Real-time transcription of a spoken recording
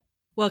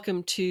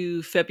Welcome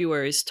to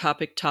February's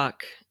Topic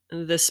Talk.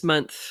 This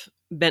month,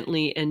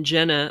 Bentley and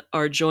Jenna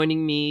are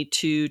joining me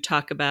to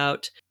talk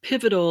about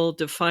pivotal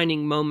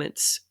defining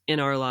moments in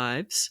our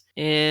lives.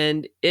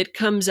 And it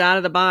comes out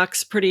of the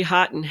box pretty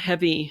hot and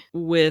heavy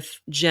with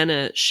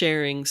Jenna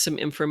sharing some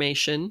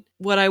information.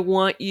 What I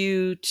want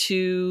you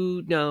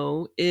to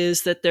know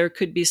is that there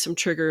could be some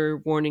trigger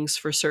warnings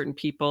for certain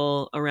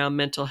people around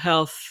mental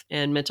health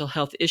and mental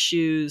health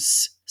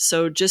issues.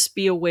 So just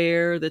be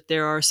aware that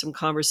there are some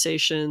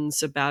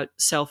conversations about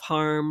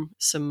self-harm,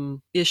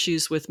 some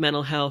issues with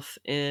mental health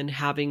and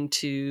having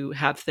to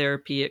have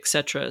therapy,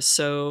 etc.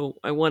 So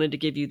I wanted to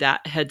give you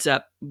that heads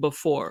up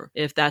before.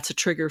 If that's a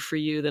trigger for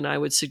you, then I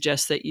would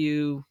suggest that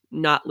you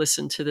not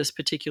listen to this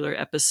particular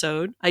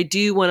episode. I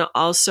do want to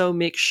also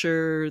make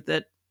sure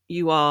that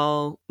you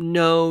all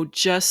know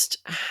just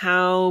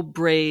how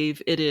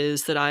brave it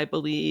is that I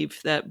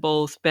believe that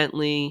both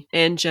Bentley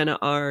and Jenna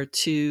are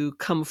to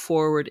come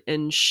forward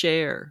and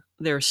share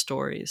their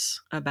stories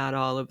about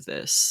all of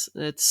this.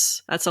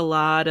 That's a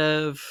lot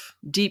of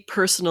deep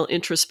personal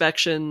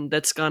introspection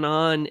that's gone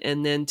on,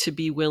 and then to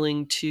be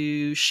willing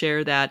to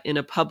share that in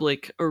a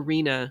public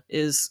arena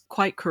is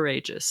quite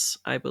courageous,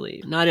 I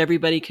believe. Not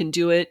everybody can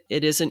do it.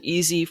 It isn't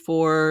easy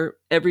for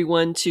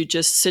everyone to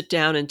just sit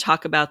down and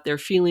talk about their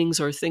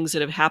feelings or things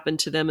that have happened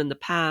to them in the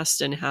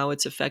past and how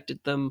it's affected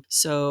them.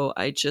 So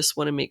I just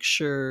want to make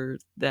sure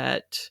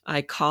that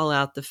I call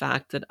out the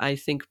fact that I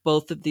think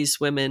both of these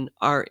women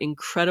are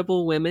incredible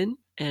women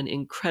and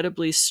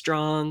incredibly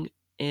strong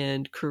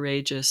and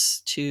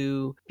courageous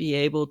to be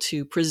able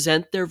to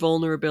present their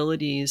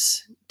vulnerabilities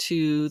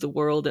to the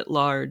world at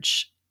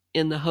large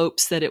in the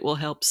hopes that it will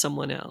help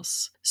someone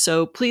else.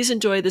 So please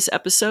enjoy this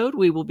episode.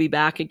 We will be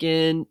back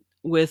again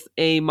with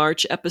a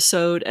March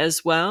episode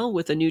as well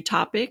with a new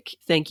topic.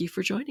 Thank you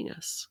for joining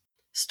us.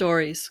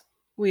 Stories.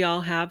 We all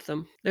have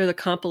them. They're the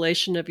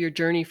compilation of your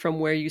journey from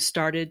where you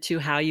started to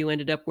how you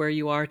ended up where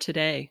you are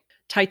today.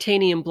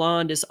 Titanium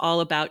Blonde is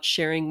all about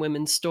sharing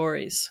women's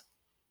stories.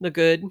 The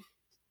good,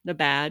 the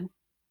bad,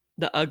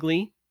 the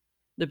ugly,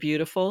 the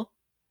beautiful,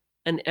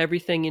 and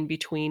everything in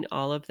between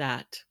all of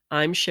that.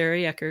 I'm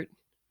Sherry Eckert.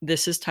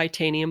 This is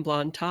Titanium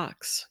Blonde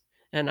Talks.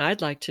 And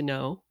I'd like to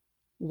know,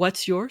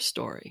 what's your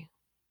story?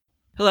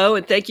 Hello,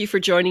 and thank you for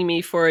joining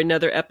me for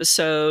another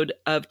episode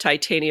of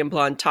Titanium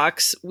Blonde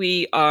Talks.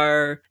 We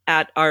are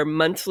at our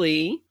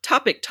monthly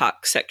Topic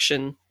Talk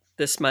section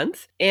this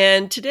month.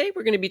 And today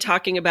we're going to be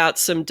talking about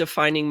some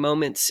defining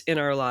moments in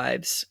our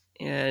lives.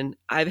 And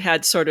I've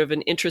had sort of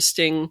an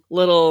interesting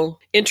little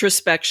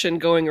introspection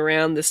going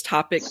around this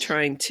topic,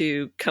 trying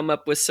to come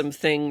up with some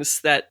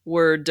things that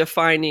were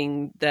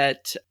defining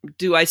that.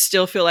 Do I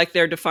still feel like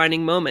they're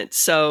defining moments?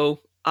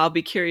 So I'll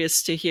be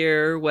curious to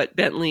hear what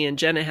Bentley and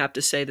Jenna have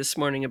to say this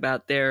morning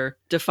about their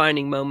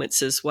defining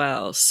moments as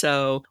well.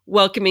 So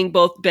welcoming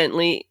both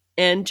Bentley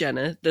and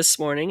Jenna this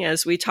morning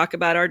as we talk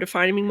about our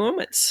defining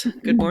moments.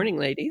 Good morning,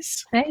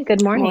 ladies. Hey,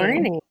 good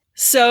morning.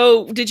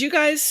 So did you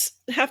guys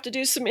have to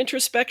do some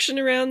introspection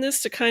around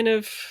this to kind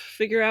of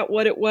figure out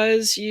what it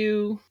was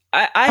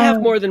I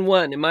have more than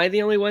one. Am I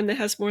the only one that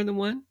has more than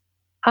one?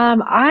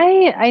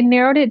 I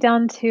narrowed it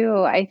down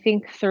to, I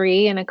think,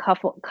 3, and a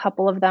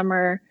couple of them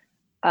are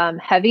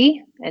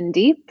heavy and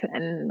deep,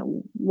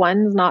 and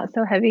one's not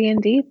so heavy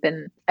and deep.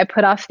 And I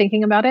put off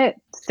thinking about it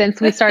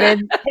since we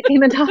started picking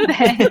the topic.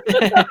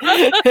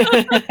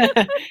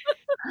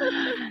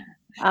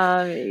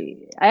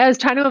 I was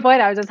trying to avoid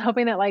it. I was just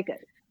hoping that, like,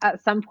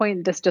 at some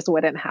point this just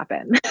wouldn't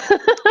happen.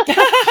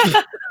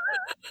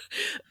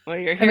 Well,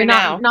 you're here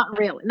now. Not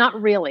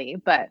really,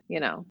 but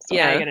so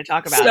yeah, you're going to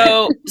talk about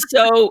it.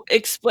 So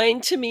explain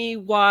to me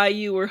why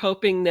you were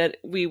hoping that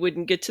we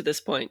wouldn't get to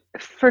this point.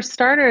 For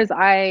starters,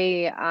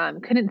 I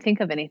couldn't think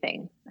of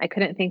anything. I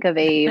couldn't think of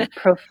a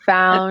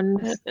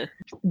profound,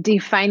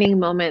 defining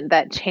moment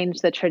that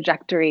changed the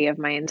trajectory of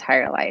my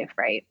entire life.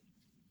 Right.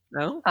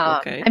 Oh,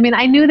 okay. I mean,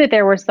 I knew that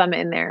there were some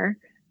in there,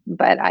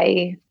 but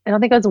I don't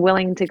think I was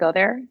willing to go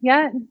there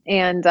yet.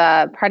 And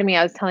part of me,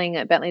 I was telling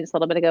Bentley just a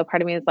little bit ago,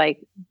 part of me is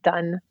like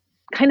done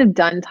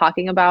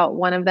talking about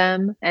one of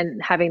them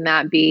and having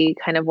that be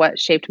kind of what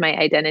shaped my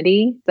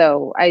identity.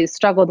 So I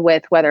struggled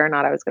with whether or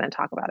not I was going to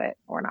talk about it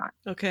or not.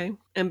 Okay.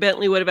 And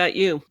Bentley, what about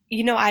you?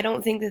 I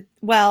don't think that,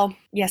 well,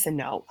 yes and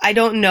no. I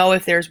don't know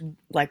if there's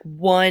like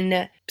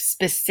one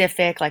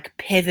specific like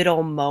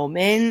pivotal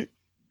moment.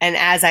 And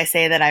as I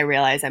say that, I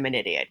realize I'm an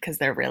idiot because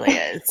there really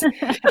is.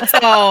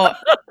 So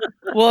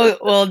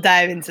we'll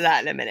dive into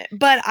that in a minute.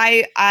 But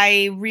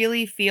I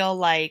really feel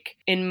like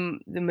in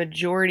the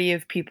majority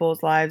of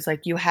people's lives,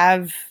 like you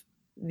have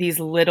these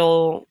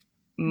little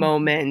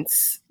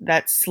moments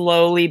that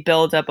slowly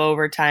build up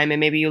over time. And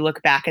maybe you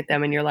look back at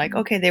them and you're like,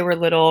 okay, they were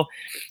little,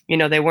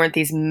 they weren't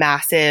these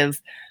massive,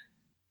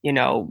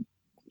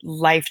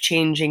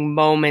 life-changing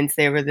moments.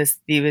 They were these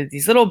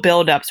little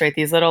buildups, right?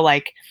 These little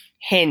like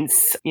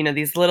hints,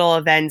 these little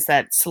events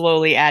that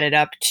slowly added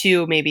up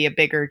to maybe a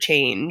bigger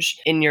change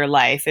in your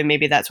life. And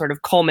maybe that sort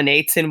of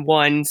culminates in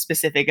one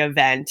specific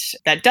event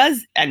that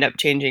does end up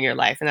changing your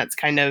life. And that's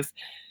kind of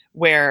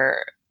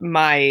where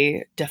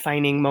my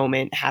defining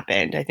moment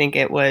happened. I think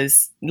it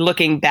was,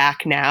 looking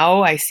back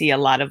now, I see a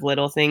lot of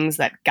little things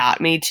that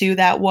got me to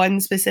that one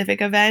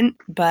specific event.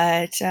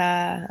 But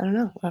I don't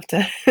know. We'll have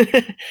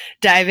to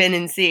dive in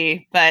and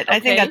see. But I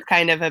think Okay. that's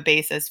kind of a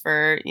basis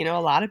for, a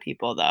lot of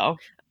people, though.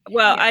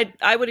 Well, Yeah.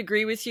 I would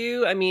agree with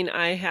you. I mean,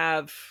 I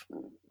have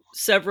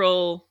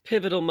several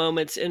pivotal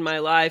moments in my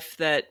life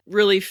that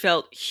really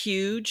felt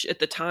huge at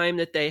the time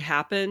that they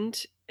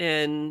happened.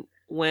 And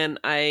when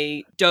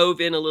I dove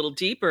in a little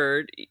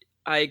deeper,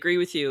 I agree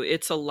with you.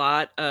 It's a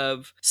lot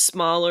of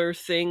smaller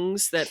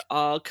things that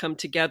all come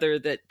together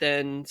that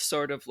then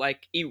sort of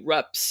like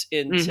erupts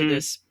into Mhm.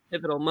 this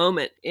pivotal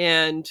moment.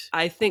 And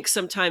I think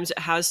sometimes it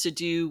has to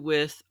do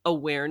with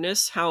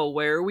awareness, how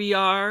aware we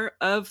are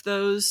of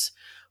those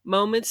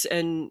moments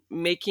and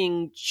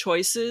making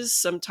choices.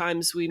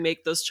 Sometimes we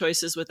make those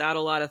choices without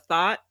a lot of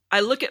thought. I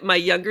look at my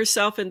younger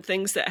self and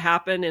things that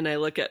happen, and I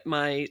look at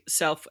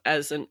myself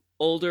as an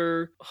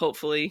older,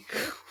 hopefully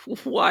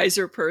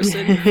wiser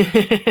person.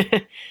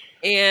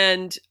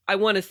 And I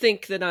want to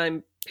think that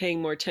I'm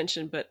paying more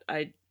attention, but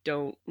I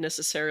don't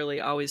necessarily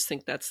always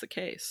think that's the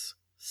case.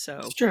 So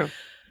It's true.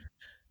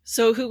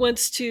 So who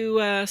wants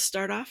to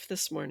start off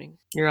this morning?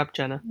 You're up,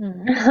 Jenna.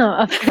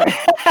 Of course.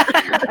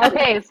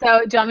 Okay,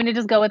 so do you want me to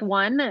just go with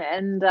one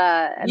and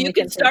You we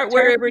can start take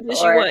wherever it turns,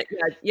 is you or- want.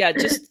 Yeah,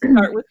 just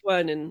start with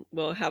one and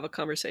we'll have a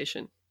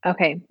conversation.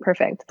 Okay,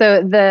 perfect.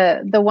 So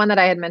the one that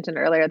I had mentioned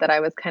earlier that I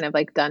was kind of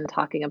like done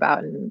talking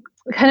about and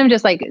kind of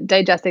just like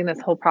digesting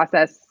this whole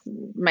process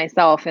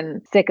myself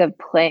and sick of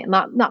playing,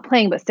 not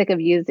playing, but sick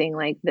of using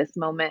like this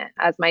moment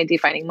as my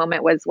defining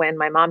moment, was when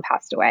my mom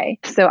passed away.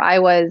 So I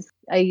was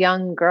a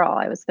young girl.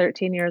 I was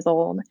 13 years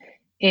old,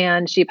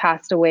 and she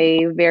passed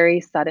away very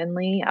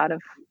suddenly out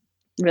of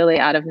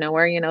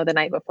nowhere, the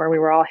night before we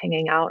were all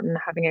hanging out and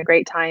having a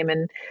great time.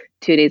 And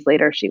 2 days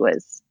later, she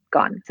was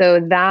gone. So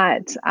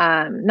that,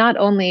 not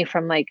only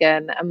from like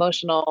an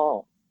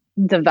emotional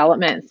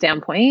development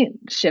standpoint,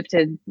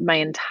 shifted my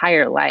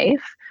entire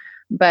life,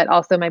 but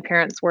also my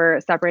parents were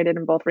separated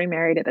and both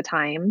remarried at the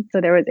time. So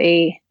there was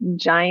a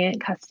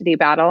giant custody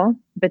battle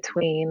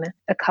between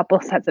a couple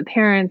sets of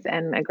parents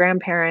and a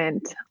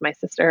grandparent, my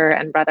sister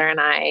and brother and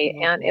I.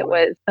 Oh, and boy.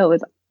 it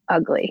was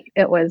ugly.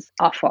 It was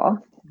awful.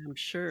 I'm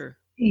sure.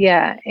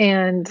 Yeah.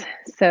 And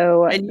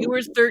so. And you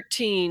were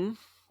 13.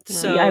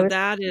 So I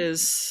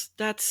was-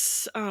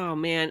 that's, oh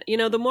man.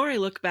 The more I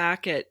look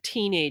back at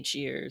teenage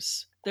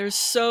years, they're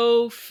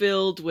so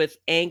filled with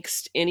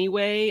angst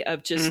anyway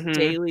of just Mhm.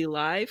 daily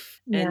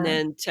life. Yeah. And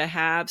then to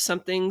have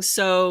something.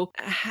 So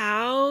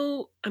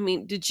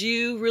did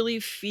you really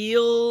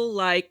feel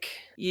like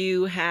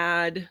you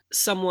had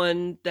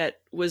someone that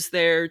was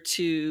there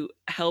to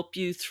help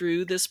you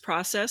through this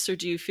process, or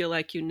do you feel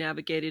like you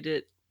navigated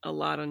it a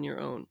lot on your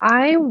own?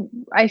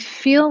 I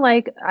feel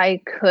like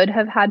I could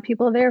have had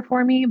people there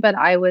for me, but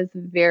I was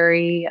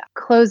very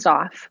closed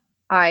off.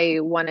 I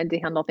wanted to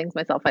handle things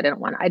myself. I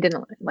didn't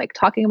like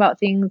talking about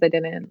things. I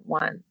didn't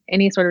want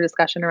any sort of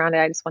discussion around it.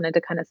 I just wanted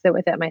to kind of sit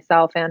with it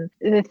myself. And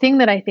the thing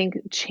that I think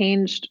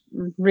changed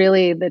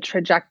really the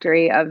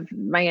trajectory of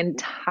my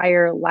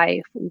entire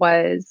life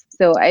was,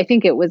 so I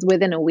think it was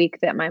within a week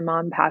that my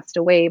mom passed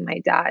away, my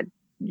dad,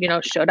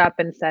 showed up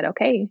and said,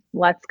 "Okay,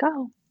 let's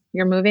go.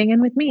 You're moving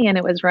in with me." And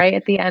it was right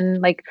at the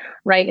end, like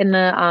right in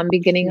the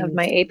beginning of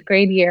my 8th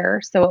grade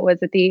year. So it was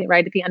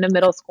right at the end of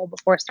middle school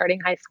before starting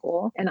high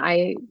school. And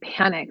I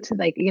panicked,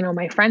 like,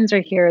 my friends are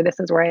here. This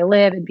is where I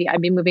live.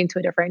 I'd be moving to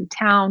a different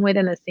town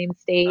within the same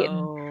state,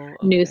 and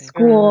new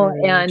school.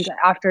 And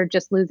after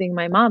just losing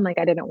my mom, like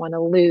I didn't want to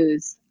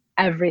lose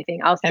everything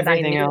else that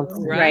I knew.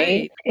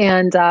 Right.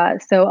 And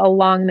so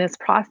along this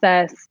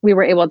process, we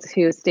were able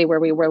to stay where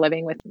we were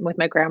living with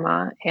my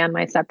grandma and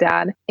my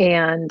stepdad,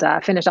 and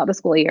finish out the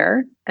school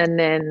year. And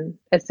then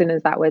as soon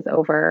as that was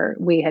over,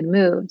 we had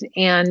moved.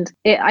 And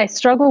I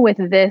struggle with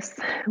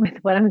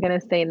what I'm going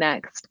to say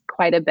next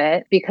quite a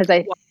bit, because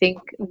I think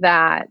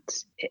that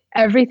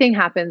everything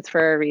happens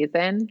for a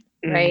reason,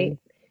 right?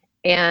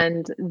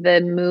 And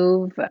the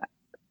move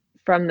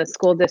from the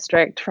school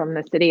district, from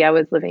the city I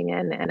was living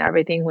in, and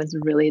everything was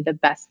really the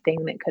best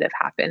thing that could have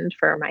happened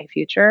for my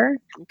future.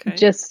 Okay.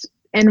 Just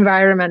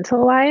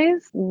environmental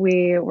wise,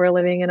 we were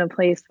living in a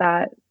place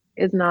that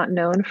is not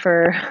known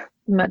for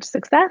much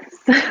success.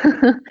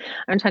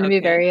 I'm trying to be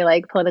very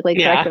like politically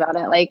correct about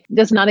it. Like,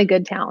 just not a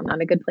good town,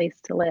 not a good place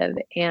to live.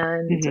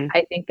 And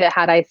I think that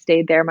had I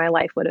stayed there, my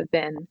life would have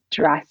been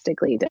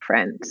drastically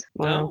different.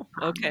 Wow.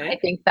 Okay. I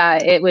think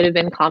that it would have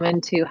been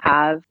common to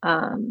have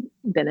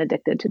been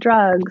addicted to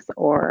drugs,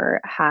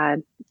 or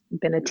had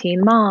been a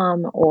teen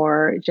mom,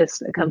 or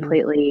just a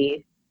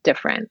completely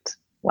different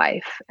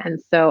life. And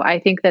so I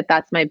think that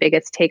that's my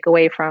biggest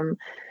takeaway from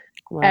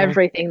Wow.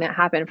 everything that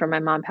happened from my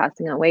mom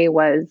passing away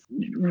was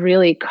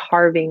really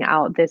carving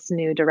out this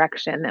new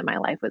direction that my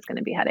life was going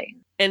to be heading.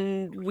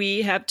 And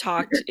we have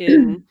talked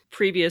in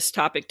previous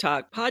Topic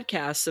Talk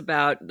podcasts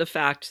about the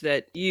fact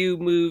that you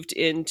moved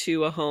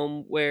into a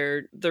home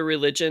where the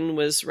religion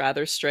was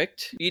rather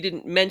strict. You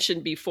didn't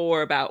mention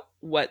before about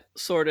what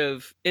sort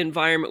of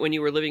environment when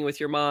you were living with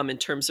your mom in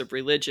terms of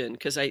religion,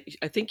 because I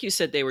think you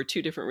said they were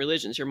two different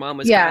religions. Your mom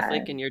was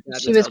Catholic and your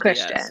dad she was was LDS.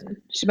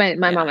 Christian.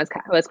 My mom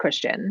was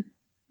Christian.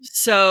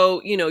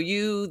 So,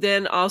 you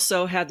then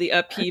also had the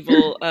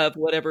upheaval of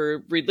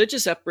whatever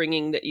religious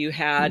upbringing that you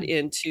had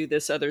into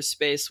this other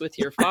space with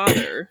your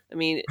father. I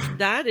mean,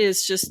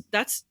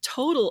 that's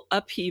total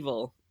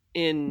upheaval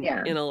in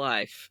a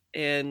life.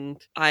 And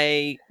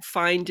I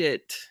find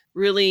it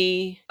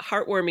really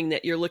heartwarming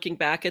that you're looking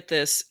back at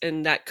this,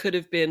 and that could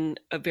have been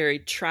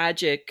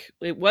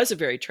it was a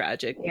very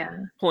tragic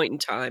point in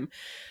time,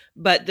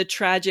 but the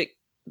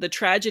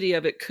tragedy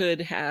of it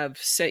could have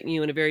sent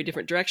you in a very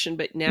different direction,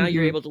 but now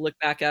you're able to look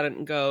back at it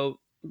and go,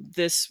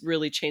 this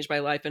really changed my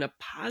life in a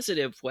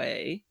positive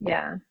way.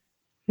 Yeah.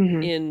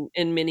 In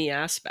many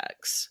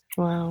aspects.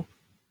 Wow.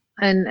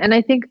 And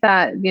I think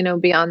that,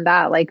 beyond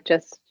that, like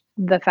just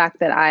the fact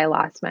that I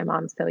lost my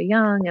mom so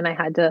young and I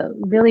had to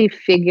really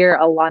figure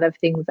a lot of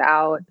things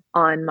out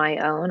on my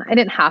own. I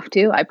didn't have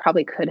to. I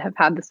probably could have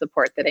had the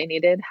support that I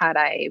needed had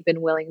I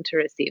been willing to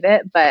receive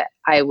it, but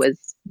I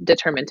was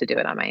determined to do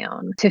it on my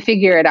own, to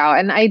figure it out.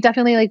 And I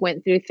definitely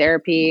went through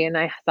therapy, and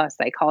I saw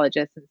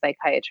psychologists and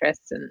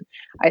psychiatrists, and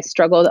I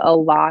struggled a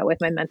lot with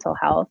my mental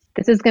health.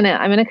 I'm going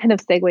to kind of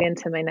segue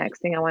into my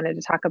next thing I wanted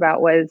to talk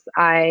about was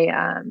I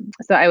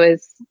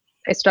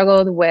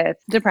struggled with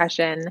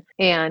depression,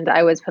 and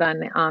I was put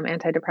on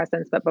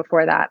antidepressants. But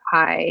before that,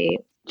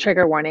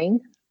 trigger warning,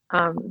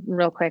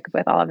 real quick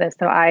with all of this.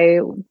 So I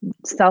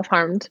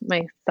self-harmed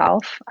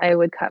myself. I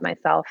would cut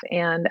myself.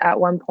 And at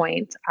one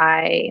point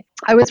I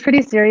was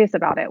pretty serious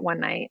about it one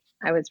night.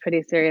 At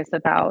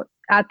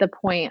the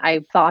point,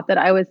 I thought that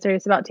I was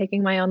serious about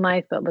taking my own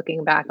life, but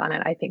looking back on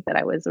it, I think that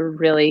I was a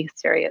really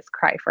serious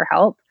cry for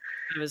help.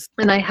 And this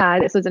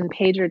was in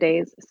pager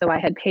days. So I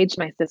had paged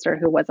my sister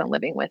who wasn't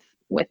living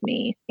with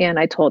me. And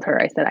I told her,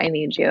 I said, I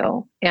need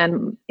you.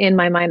 And in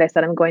my mind, I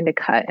said, I'm going to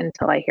cut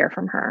until I hear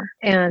from her.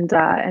 And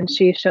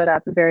she showed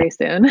up very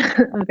soon,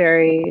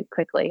 very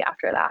quickly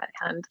after that.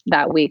 And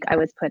that week I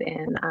was put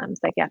in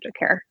psychiatric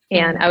care,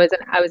 and I was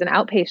an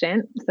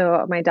outpatient.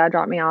 So my dad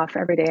dropped me off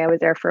every day. I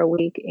was there for a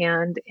week.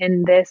 And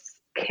in this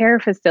care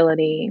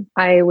facility,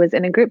 I was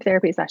in a group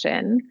therapy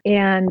session,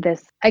 and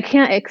I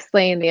can't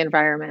explain the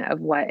environment of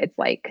what it's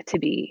like to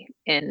be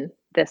in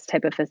this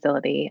type of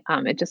facility.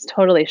 It just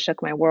totally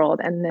shook my world.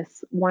 And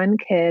this one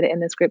kid in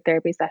this group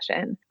therapy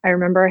session, I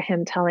remember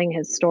him telling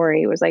his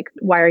story. It was like,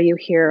 why are you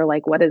here?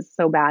 Like, what is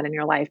so bad in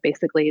your life,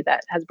 basically,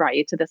 that has brought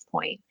you to this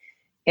point?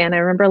 And I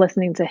remember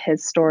listening to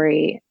his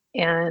story,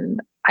 and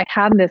I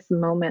had this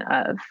moment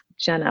of,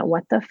 Jenna,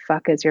 what the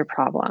fuck is your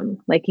problem?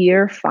 Like,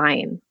 you're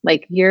fine.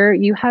 Like,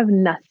 you have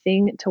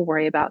nothing to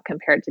worry about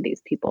compared to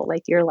these people.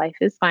 Like, your life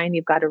is fine.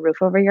 You've got a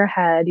roof over your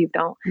head. You're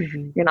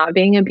not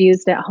being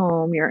abused at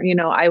home.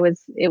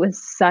 It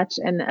was such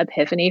an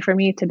epiphany for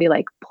me to be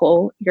like,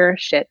 pull your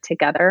shit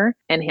together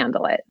and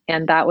handle it.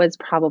 And that was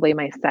probably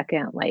my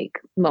second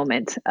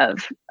moment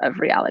of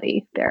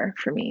reality there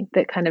for me,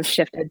 that kind of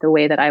shifted the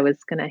way that I was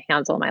going to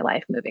handle my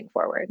life moving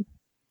forward.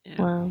 Yeah.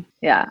 Wow.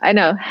 Yeah, I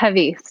know,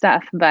 heavy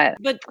stuff, but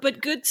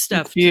good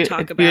stuff to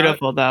talk about.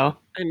 Beautiful, though.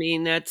 I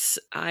mean,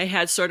 I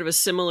had sort of a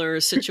similar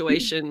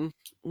situation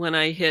when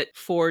I hit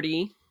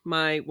 40.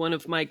 One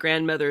of my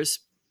grandmothers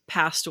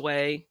passed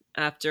away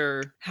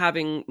after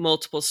having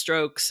multiple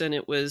strokes, and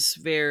it was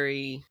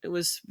very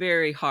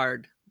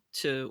hard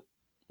to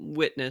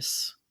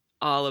witness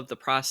all of the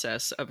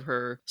process of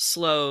her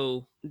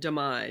slow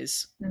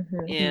demise.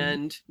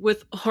 And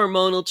with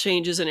hormonal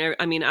changes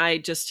I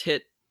just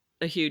hit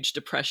a huge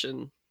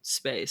depression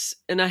space.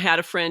 And I had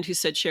a friend who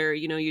said,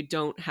 Sherry, you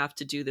don't have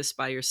to do this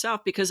by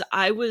yourself, because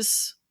I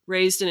was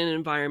raised in an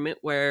environment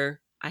where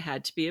I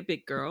had to be a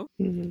big girl,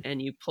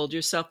 and you pulled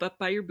yourself up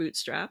by your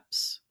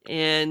bootstraps.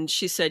 And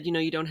she said,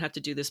 you don't have to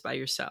do this by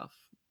yourself.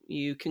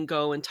 You can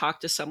go and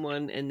talk to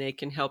someone and they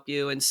can help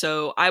you. And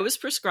so I was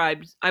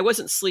prescribed, I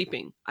wasn't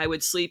sleeping. I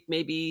would sleep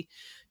maybe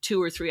 2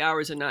 or 3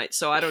 hours a night.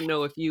 So I don't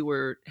know if you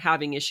were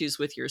having issues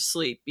with your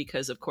sleep,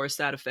 because of course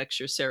that affects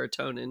your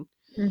serotonin.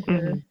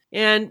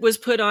 And was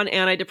put on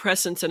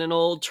antidepressants and an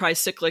old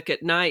tricyclic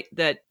at night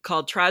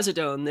called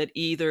trazodone, that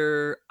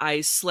either I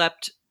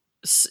slept,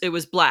 it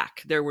was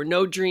black. There were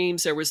no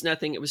dreams. There was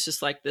nothing. It was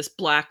just like this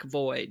black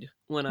void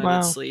when I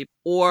would sleep.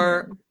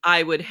 Or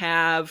I would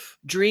have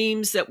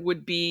dreams that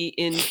would be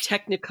in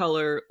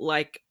Technicolor,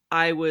 like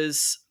I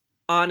was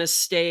on a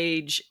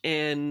stage,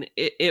 and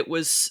it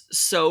was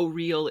so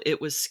real.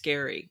 It was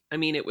scary. I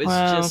mean, it was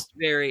just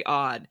very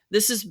odd.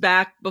 This is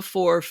back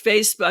before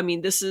Facebook. I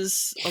mean, this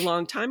is a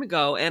long time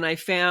ago. And I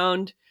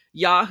found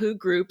Yahoo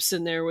groups,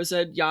 and there was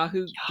a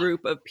Yahoo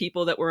group of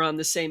people that were on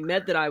the same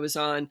med that I was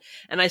on.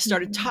 And I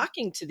started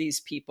talking to these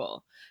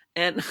people.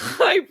 And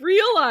I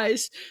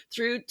realized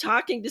through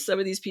talking to some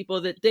of these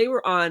people that they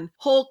were on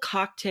whole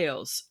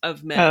cocktails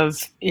of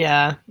meds.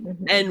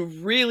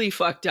 And really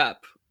fucked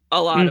up,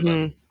 a lot of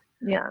them.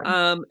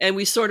 Yeah. And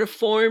we sort of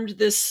formed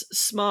this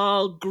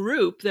small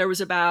group. There was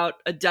about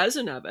a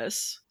dozen of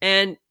us.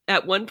 And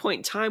at one point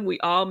in time,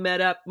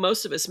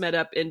 most of us met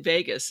up in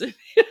Vegas.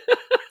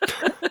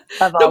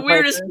 The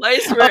weirdest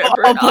place for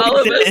all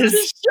of us to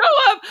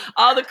show up.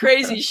 All the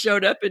crazies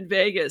showed up in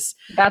Vegas.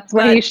 That's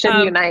where you should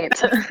unite.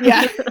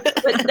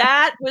 But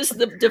that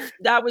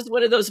was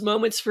one of those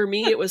moments for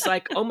me. It was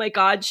like, oh my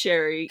God,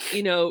 Sherry,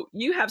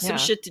 you have some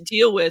shit to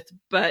deal with,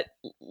 but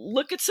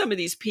look at some of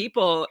these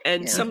people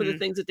and some of the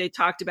things that they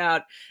talked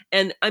about.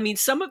 And I mean,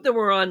 some of them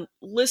were on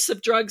lists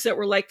of drugs that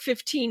were like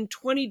 15,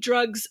 20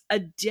 drugs a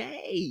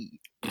day.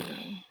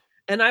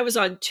 And I was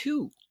on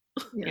 2.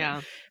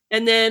 Yeah.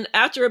 And then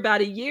after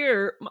about a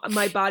year,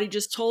 my body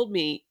just told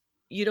me,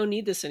 you don't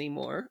need this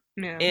anymore.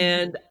 Yeah.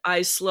 And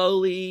I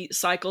slowly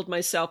cycled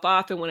myself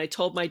off. And when I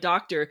told my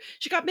doctor,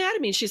 she got mad at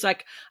me. And she's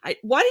like,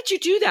 why did you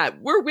do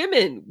that? We're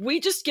women.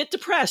 We just get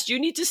depressed. You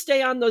need to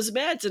stay on those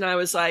meds. And I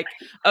was like,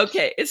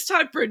 okay, it's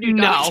time for a new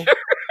doctor.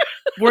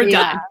 We're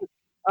done.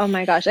 Oh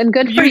my gosh. And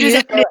good for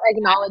you for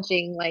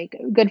acknowledging,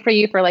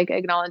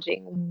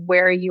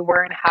 where you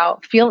were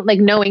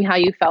and knowing how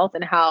you felt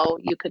and how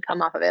you could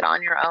come off of it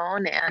on your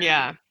own.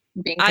 And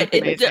being I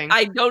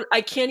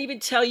can't even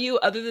tell you,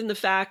 other than the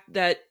fact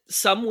that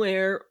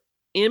somewhere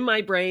in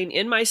my brain,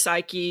 in my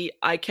psyche,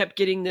 I kept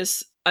getting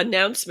this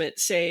announcement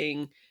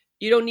saying,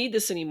 you don't need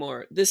this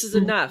anymore. This is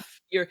enough.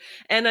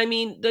 And I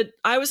mean,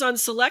 I was on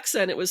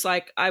Celexa, and it was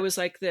like, I was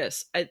like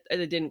this. I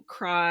didn't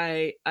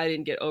cry. I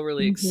didn't get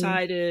overly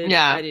excited.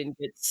 Yeah. I didn't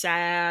get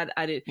sad.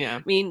 I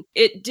mean,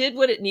 it did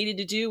what it needed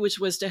to do, which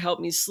was to help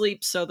me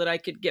sleep so that I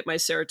could get my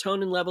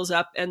serotonin levels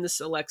up, and the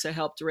Celexa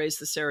helped to raise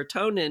the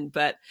serotonin.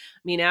 But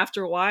I mean,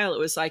 after a while, it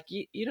was like,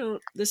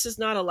 this is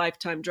not a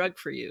lifetime drug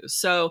for you.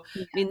 So,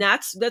 I mean,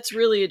 that's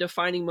really a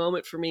defining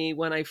moment for me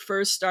when I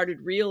first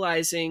started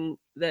realizing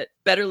that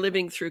better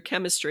living through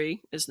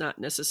chemistry is not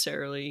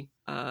necessarily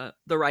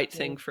the right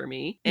thing for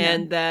me,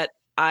 and that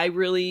I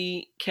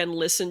really can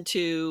listen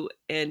to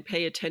and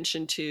pay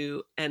attention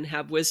to and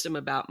have wisdom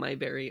about my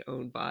very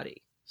own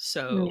body.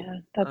 So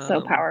that's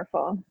so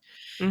powerful.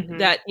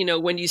 That,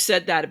 when you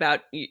said that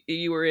about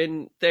you were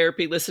in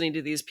therapy listening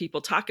to these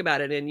people talk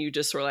about it, and you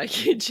just were like,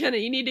 Jenna,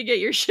 you need to get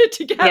your shit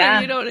together. Yeah.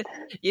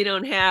 You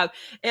don't have.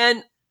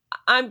 And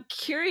I'm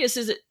curious,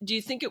 do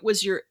you think it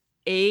was your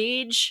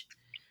age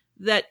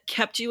that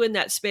kept you in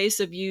that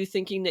space of you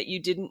thinking that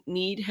you didn't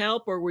need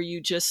help, or were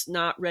you just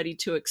not ready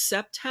to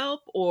accept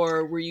help,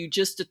 or were you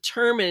just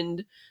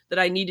determined that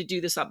I need to do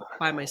this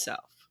by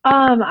myself?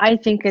 I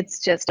think it's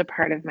just a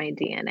part of my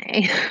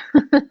DNA.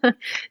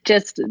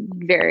 Just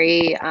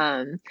very,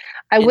 I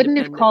wouldn't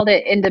have called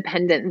it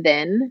independent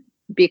then,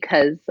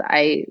 because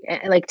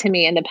to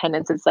me,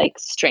 independence is like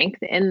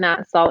strength in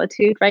that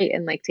solitude, right?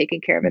 And like taking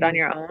care of it on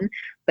your own.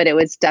 But it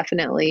was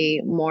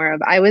definitely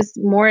I was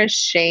more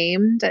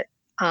ashamed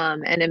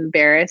and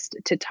embarrassed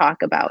to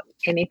talk about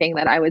anything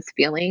that I was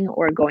feeling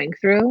or going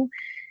through.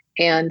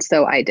 And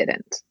so I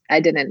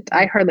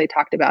hardly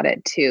talked about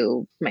it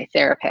to my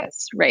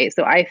therapist, right?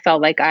 So I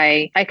felt like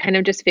I kind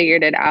of just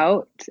figured it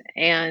out.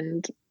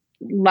 And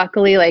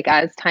luckily, like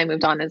as time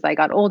moved on, as I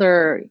got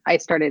older, I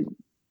started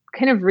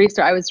kind of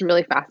I was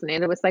really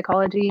fascinated with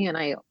psychology, and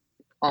I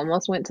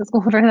almost went to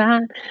school for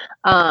that.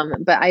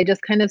 But I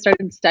just kind of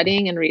started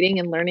studying and reading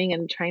and learning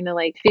and trying to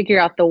like figure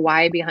out the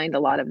why behind a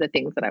lot of the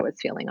things that I was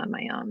feeling on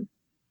my own.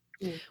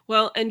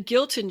 Well, and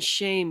guilt and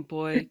shame,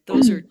 boy,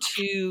 those are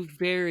 2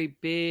 very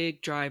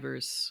big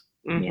drivers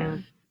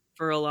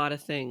for a lot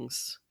of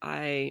things.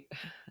 I,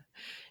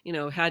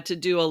 had to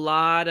do a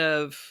lot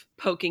of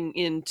poking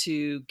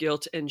into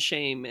guilt and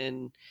shame,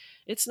 and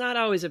it's not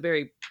always a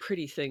very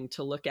pretty thing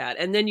to look at.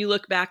 And then you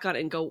look back on it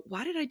and go,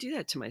 why did I do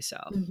that to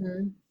myself?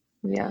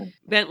 Yeah.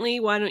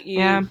 Bentley, why don't you?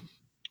 Yeah.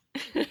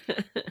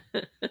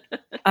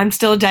 I'm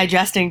still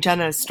digesting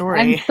Jenna's story.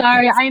 I'm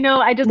sorry. I know.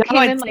 I just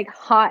came in like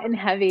hot and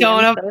heavy.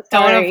 Don't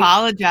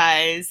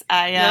apologize.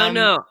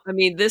 No. I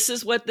mean, this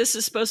is what this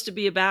is supposed to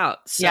be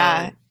about. So.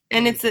 Yeah.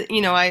 And it's,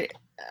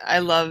 I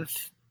love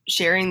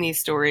sharing these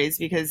stories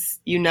because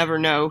you never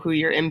know who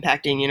you're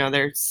impacting.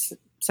 There's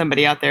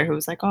somebody out there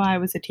who's like, oh, I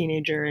was a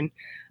teenager and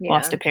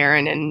lost a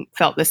parent and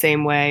felt the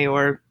same way,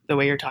 or the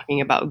way you're talking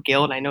about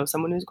guilt. I know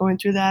someone who's going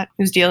through that,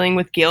 who's dealing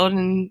with guilt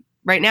and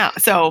right now.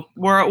 So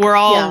we're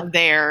all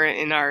there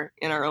in our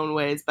own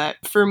ways. But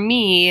for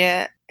me,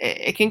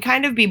 it can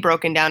kind of be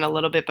broken down a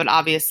little bit, but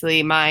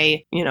obviously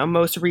my,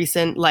 most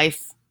recent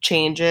life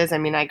changes. I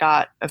mean, I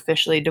got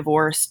officially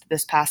divorced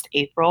this past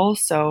April.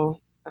 So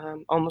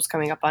almost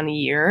coming up on a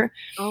year.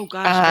 Oh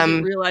gosh, I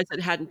didn't realize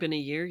it hadn't been a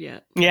year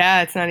yet.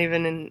 Yeah, it's not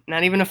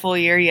even a full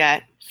year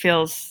yet.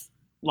 Feels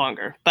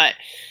longer, but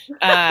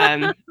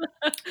isn't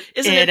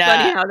it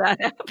funny how that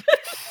happens?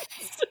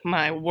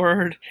 My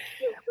word.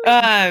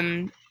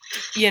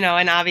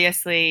 and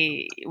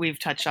obviously we've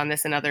touched on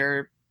this in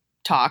other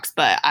talks,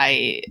 but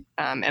I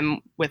am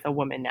with a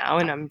woman now,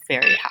 and I'm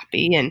very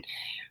happy, and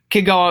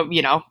could go,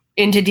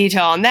 into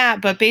detail on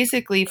that. But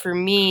basically for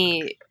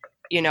me,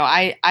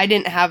 I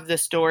didn't have the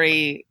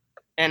story,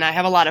 and I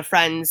have a lot of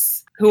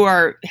friends who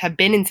have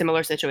been in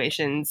similar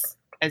situations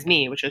as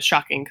me, which was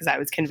shocking because I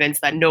was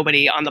convinced that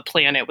nobody on the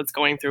planet was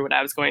going through what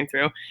I was going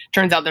through.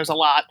 Turns out there's a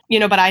lot,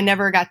 but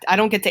I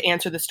don't get to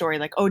answer the story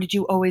like, oh, did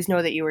you always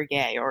know that you were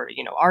gay? Or,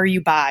 are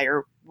you bi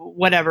or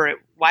whatever?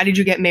 Why did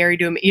you get married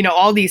to him?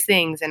 All these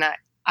things. And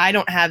I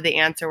don't have the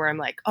answer where I'm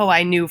like, oh,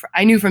 I knew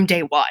from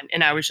day one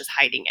and I was just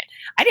hiding it.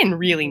 I didn't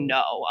really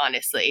know,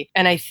 honestly.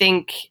 And I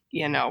think,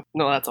 no,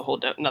 that's a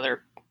whole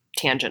another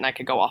tangent I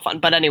could go off on.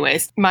 But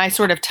anyways, my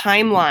sort of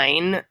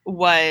timeline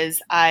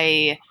was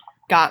I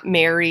got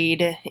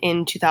married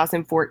in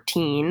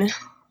 2014,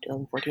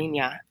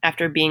 yeah.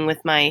 After being with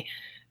my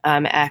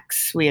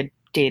ex, we had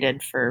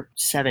dated for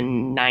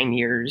 9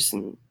 years.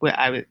 And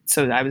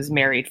I was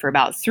married for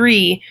about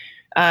 3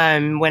 or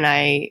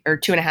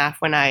 2.5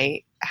 when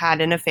I had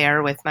an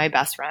affair with my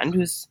best friend,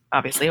 who's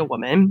obviously a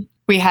woman.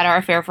 We had our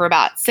affair for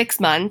about 6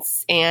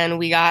 months and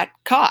we got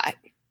caught.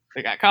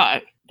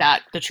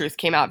 That the truth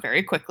came out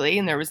very quickly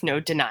and there was no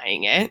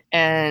denying it.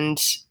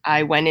 And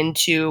I went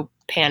into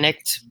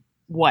panicked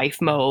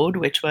wife mode,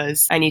 which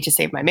was, I need to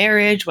save my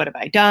marriage. What have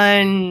I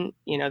done?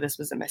 This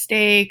was a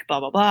mistake, blah,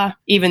 blah, blah.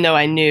 Even though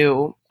I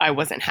knew I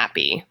wasn't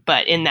happy.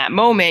 But in that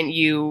moment,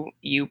 you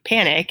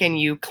panic and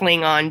you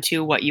cling on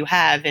to what you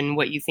have and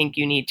what you think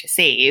you need to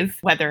save,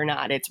 whether or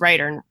not it's right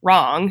or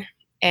wrong.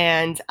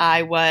 And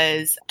I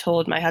was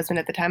told, my husband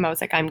at the time, I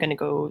was like, I'm going to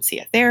go see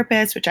a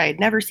therapist, which I had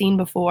never seen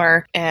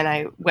before. And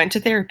I went to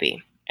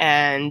therapy.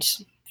 And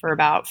for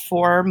about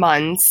 4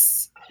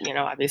 months,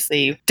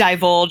 obviously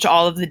divulge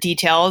all of the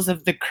details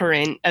of the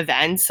current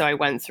events. So I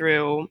went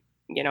through,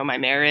 my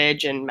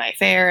marriage and my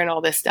affair and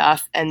all this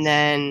stuff. And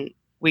then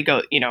we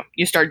go,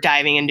 you start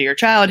diving into your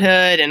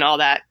childhood and all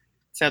that.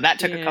 So that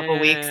took a couple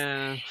weeks.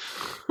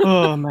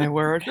 Oh, my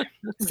word.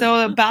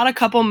 So about a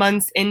couple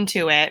months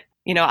into it,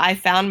 I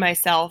found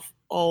myself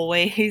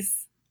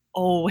always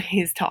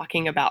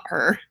talking about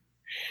her.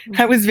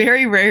 I was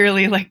very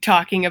rarely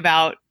talking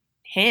about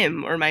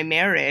him or my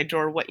marriage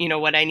or what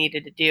I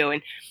needed to do.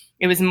 And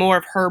it was more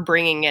of her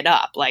bringing it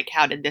up. Like,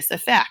 how did this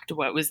affect?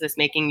 What was this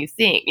making you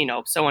think?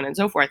 So on and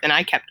so forth. And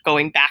I kept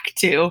going back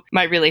to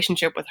my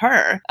relationship with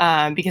her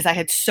because I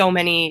had so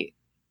many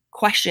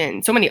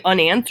questions, so many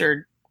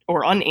unanswered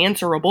or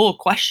unanswerable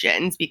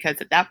questions, because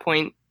at that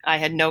point I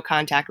had no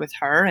contact with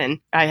her and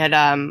I had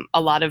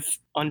a lot of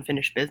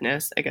unfinished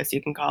business, I guess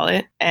you can call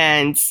it.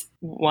 And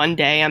one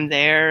day I'm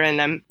there and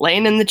I'm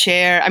laying in the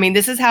chair. I mean,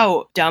 this is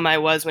how dumb I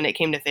was when it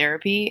came to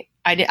therapy.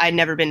 I'd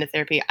never been to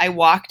therapy. I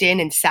walked in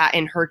and sat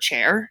in her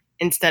chair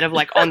instead of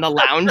on the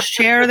lounge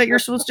chair that you're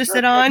supposed to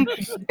sit on.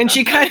 And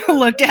she kind of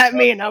looked at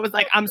me and I was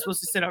like, I'm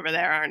supposed to sit over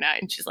there, aren't I?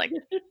 And she's like,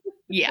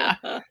 yeah,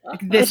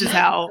 this is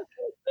how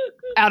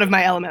out of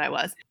my element I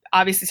was.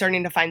 Obviously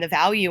starting to find the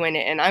value in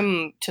it. And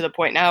I'm to the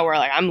point now where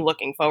I'm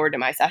looking forward to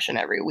my session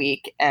every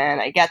week. And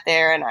I get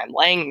there and I'm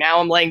laying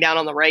down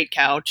on the right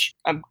couch.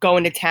 I'm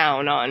going to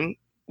town on,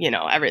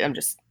 I'm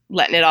just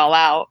letting it all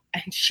out.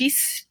 And she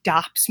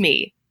stops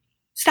me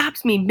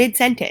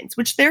mid-sentence,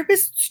 which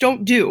therapists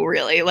don't do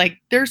really.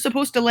 They're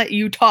supposed to let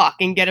you talk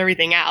and get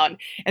everything out.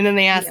 And then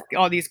they ask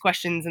all these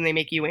questions and they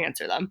make you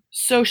answer them.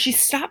 So she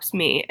stops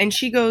me and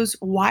she goes,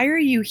 "Why are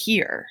you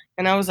here?"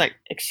 And I was like,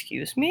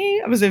 "Excuse me?"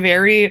 I was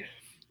very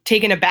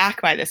taken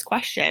aback by this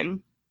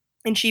question.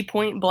 And she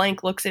point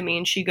blank looks at me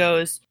and she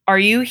goes, "Are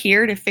you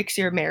here to fix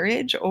your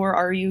marriage or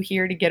are you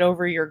here to get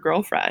over your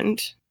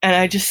girlfriend?" And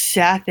I just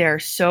sat there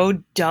so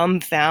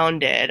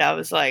dumbfounded. I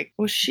was like,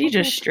 well, she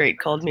just straight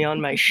called me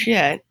on my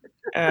shit.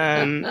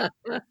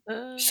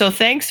 So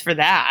thanks for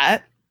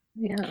that.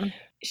 Yeah.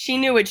 She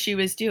knew what she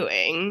was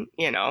doing.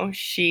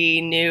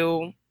 She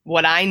knew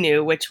what I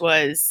knew, which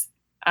was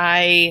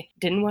I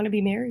didn't want to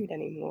be married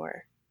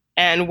anymore.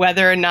 And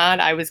whether or not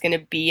I was going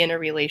to be in a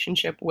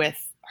relationship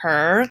with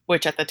her,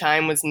 which at the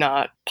time was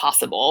not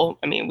possible.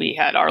 I mean,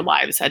 our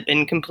lives had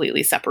been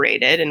completely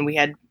separated and we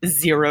had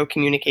zero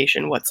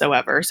communication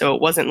whatsoever. So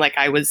it wasn't like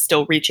I was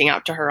still reaching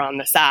out to her on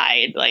the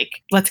side,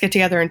 let's get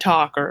together and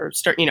talk or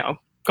start,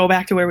 go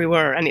back to where we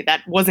were. I mean,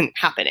 that wasn't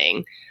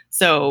happening.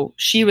 So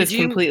she was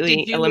completely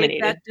did you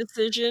eliminated. Make that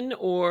decision,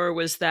 or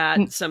was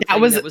that something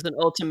that was an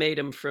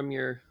ultimatum from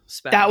your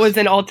spouse? That was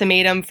an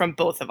ultimatum from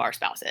both of our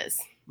spouses.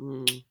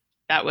 Mm.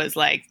 That was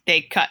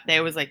they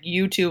was like,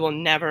 you two will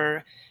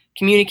never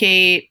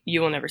communicate,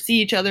 you will never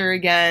see each other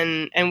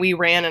again. And we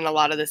ran in a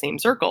lot of the same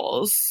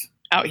circles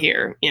out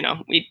here.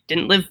 We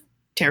didn't live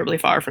terribly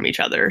far from each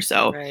other.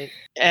 So right.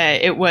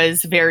 And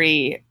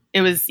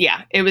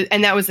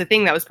that was the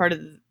thing that was part of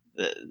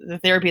the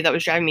therapy that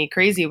was driving me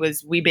crazy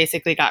was we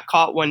basically got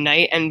caught one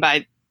night and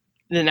by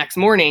the next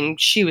morning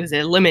she was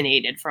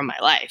eliminated from my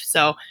life.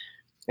 So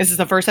this is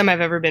the first time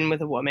I've ever been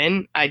with a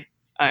woman.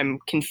 I'm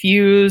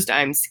confused.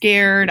 I'm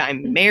scared.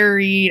 I'm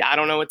married. I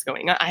don't know what's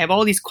going on. I have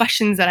all these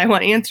questions that I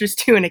want answers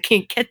to and I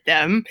can't get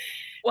them.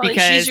 Well, and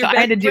because she's your I best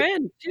had to do.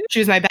 friend too. She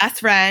was my best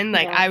friend.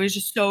 Like Yeah. I was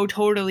just so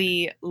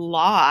totally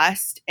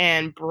lost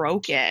and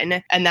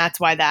broken. And that's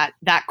why that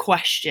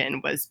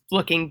question was,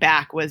 looking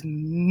back, was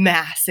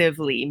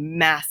massively,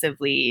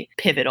 massively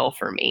pivotal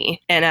for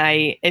me. And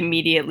I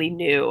immediately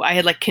knew, I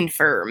had like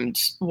confirmed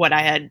what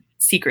I had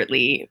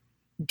secretly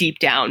deep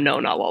down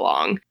known all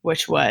along,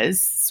 which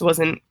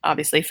wasn't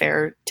obviously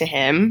fair to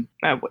him.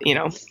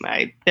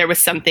 There was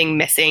something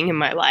missing in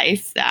my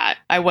life that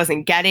I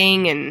wasn't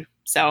getting. And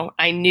so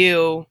I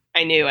knew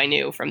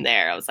from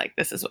there. I was like,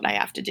 this is what I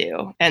have to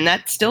do. And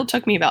that still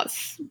took me about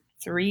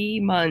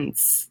 3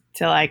 months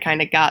till I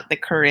kind of got the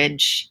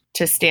courage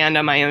to stand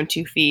on my own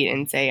 2 feet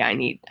and say, I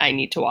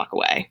need to walk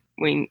away.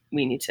 We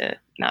need to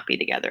not be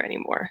together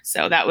anymore.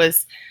 So that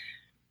was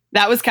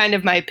kind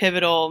of my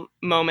pivotal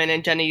moment.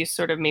 And Jenna, you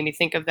sort of made me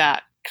think of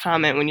that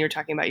comment when you were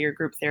talking about your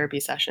group therapy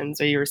sessions,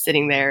 where you were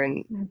sitting there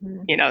and,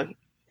 you know,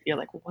 you're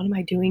like, what am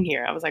I doing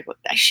here? I was like,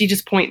 she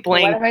just point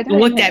blank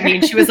looked at me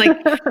and she was like,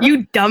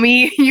 you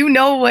dummy, you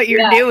know what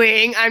you're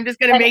doing. I'm just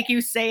going to make you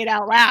say it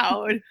out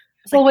loud.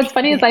 Well, what's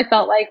funny is I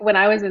felt like when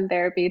I was in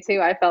therapy too,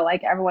 I felt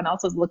like everyone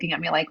else was looking at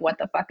me like, what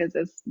the fuck is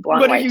this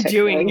blonde white chick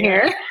doing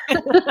here?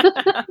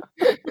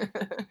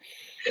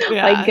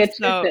 Like, get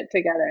your shit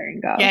together and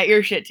go. Get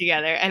your shit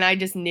together. And I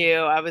just knew,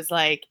 I was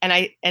like,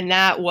 and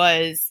that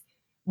was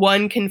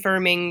one,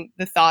 confirming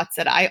the thoughts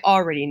that I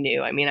already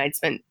knew. I mean, I'd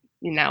spent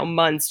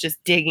months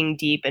just digging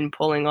deep and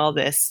pulling all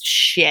this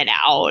shit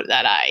out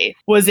that I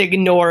was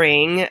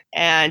ignoring.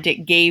 And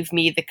it gave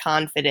me the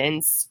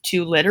confidence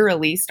to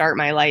literally start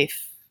my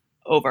life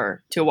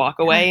over, to walk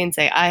away and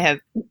say, I have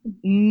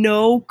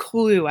no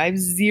clue. I have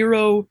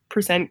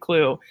 0%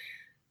 clue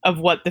of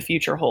what the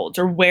future holds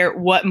or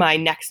what my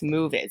next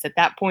move is. At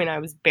that point, I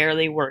was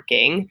barely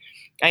working.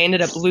 I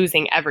ended up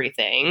losing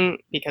everything,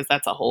 because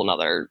that's a whole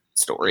nother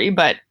story.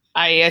 But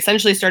I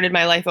essentially started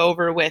my life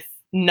over with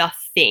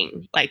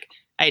nothing. Like,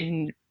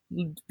 I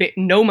had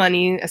no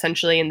money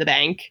essentially in the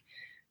bank.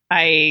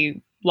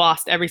 I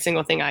lost every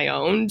single thing I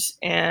owned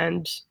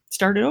and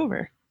started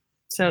over.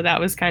 So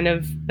that was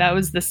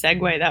the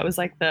segue. That was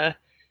like the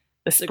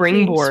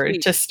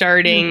springboard to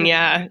starting,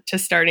 to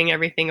starting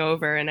everything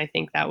over. And I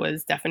think that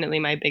was definitely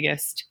my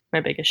biggest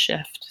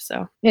shift.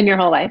 So in your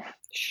whole life?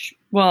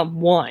 Well,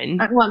 one.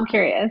 Well, I'm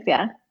curious.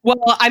 Yeah.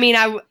 Well, I mean,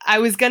 I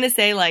was going to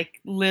say, like,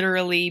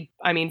 literally,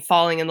 I mean,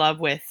 falling in love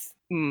with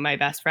my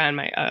best friend,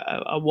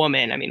 a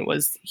woman, I mean,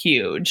 was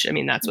huge. I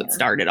mean, that's what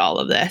started all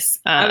of this.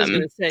 I was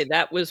going to say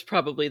that was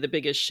probably the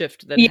biggest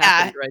shift that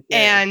happened right there.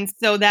 And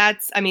so that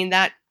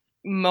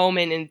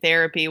moment in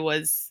therapy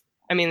was,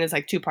 I mean, there's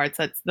like 2 parts.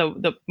 That's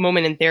the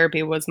moment in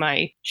therapy was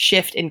my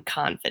shift in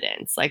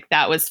confidence. Like,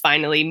 that was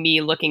finally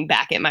me looking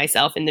back at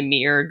myself in the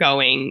mirror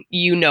going,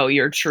 you know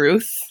your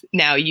truth.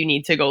 Now you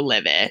need to go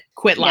live it.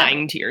 Quit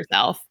lying to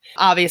yourself.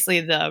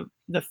 Obviously, the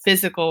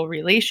physical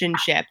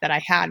relationship that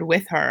I had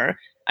with her,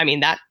 I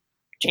mean, that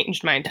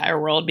changed my entire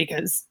world,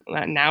 because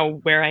now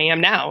where I am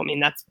now, I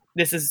mean,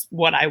 this is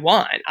what I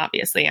want.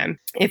 Obviously,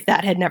 if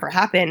that had never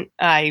happened,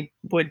 I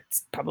would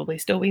probably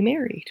still be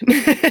married.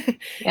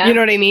 You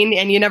know what I mean?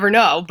 And you never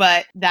know.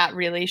 But that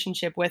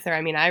relationship with her,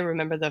 I mean, I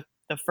remember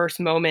the first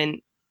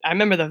moment. I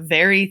remember the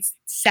very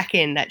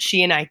second that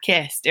she and I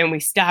kissed, and we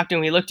stopped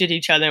and we looked at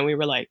each other and we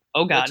were like,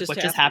 oh God, what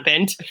just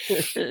happened?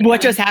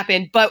 What just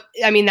happened? But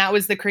I mean, that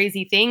was the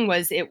crazy thing,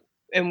 was it,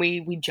 and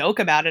we joke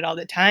about it all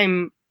the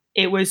time.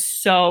 It was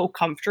so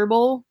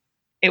comfortable.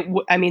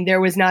 I mean,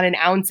 there was not an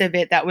ounce of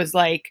it that was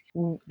like,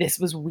 this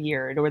was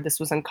weird, or this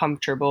was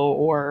uncomfortable,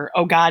 or,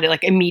 oh God,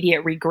 like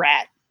immediate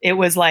regret. It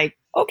was like,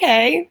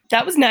 okay,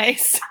 that was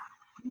nice.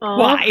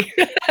 Why?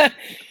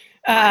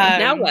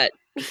 Now what?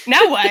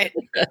 Now what?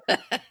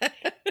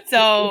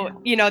 So,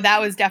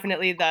 that was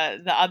definitely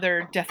the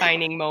other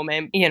defining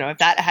moment. If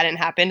that hadn't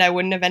happened, I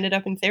wouldn't have ended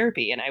up in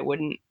therapy, and I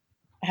wouldn't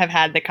have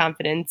had the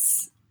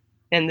confidence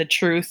and the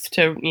truth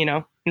to,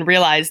 and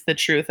realize the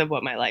truth of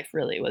what my life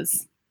really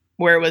was,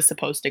 where it was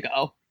supposed to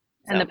go.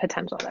 And the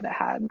potential that it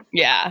had.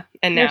 Yeah.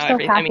 And you're now so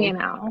happy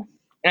now.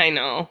 I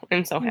know.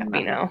 I'm so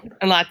happy now.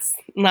 And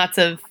lots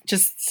of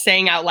just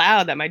saying out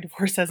loud that my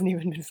divorce hasn't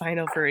even been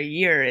final for a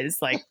year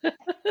is like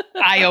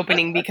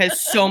eye-opening,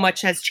 because so much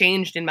has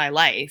changed in my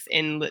life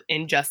in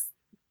just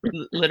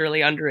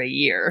literally under a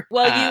year.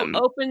 Well, you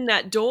opened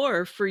that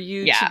door for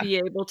you to be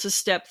able to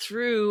step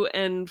through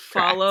and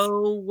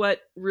follow what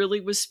really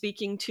was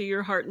speaking to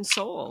your heart and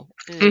soul.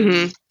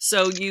 And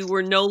so you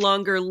were no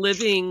longer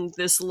living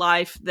this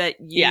life that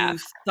you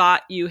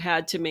thought you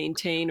had to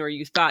maintain, or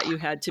you thought you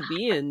had to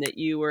be in, that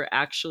you were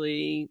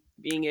actually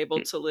being able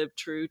to live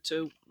true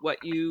to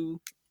what you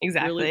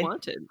really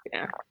wanted.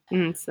 Yeah.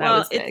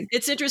 So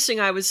it's interesting.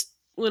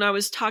 When I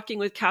was talking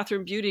with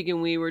Catherine Budig,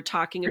 and we were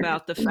talking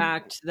about the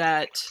fact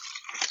that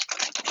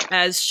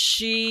as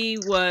she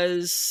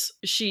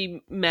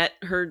met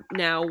her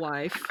now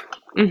wife,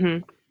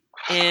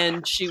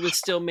 and she was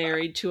still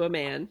married to a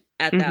man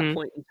at that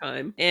point in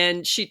time.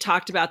 And she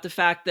talked about the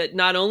fact that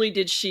not only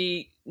did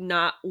she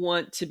not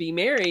want to be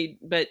married,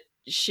 but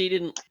she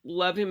didn't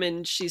love him.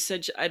 And she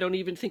said, I don't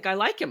even think I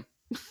like him.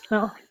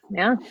 Oh,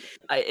 yeah.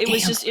 It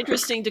was Damn. just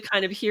interesting to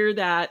kind of hear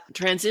that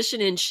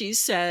transition. And she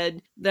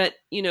said that,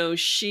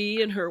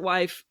 she and her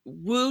wife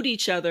wooed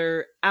each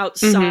other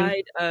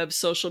outside of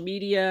social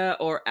media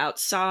or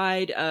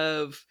outside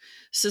of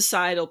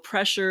societal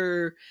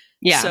pressure.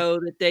 Yeah. So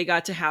that they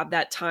got to have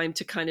that time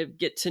to kind of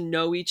get to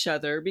know each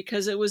other,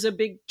 because it was a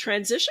big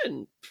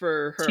transition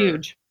for her. It's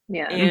huge.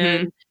 Yeah.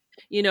 And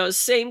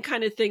same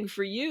kind of thing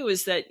for you,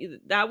 is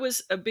that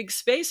was a big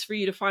space for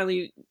you to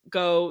finally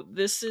go,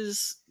 this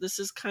is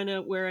kind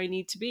of where I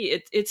need to be.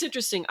 It's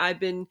interesting. I've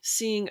been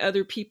seeing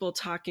other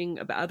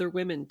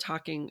women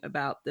talking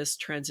about this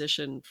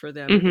transition for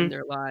them in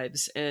their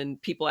lives,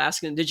 and people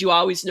asking, did you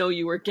always know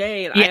you were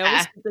gay? And I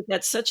always think that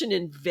that's such an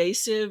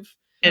invasive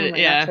Oh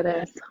my gosh, it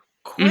is.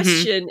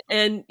 question.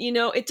 And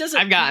it doesn't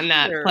I've gotten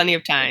matter. that plenty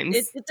of times.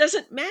 It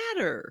doesn't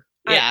matter.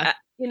 Yeah.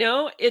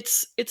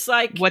 It's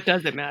like, what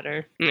does it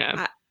matter?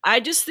 Yeah. I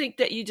just think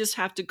that you just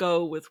have to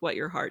go with what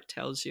your heart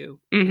tells you.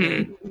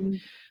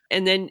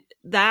 And then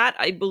that,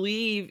 I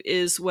believe,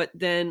 is what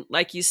then,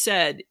 like you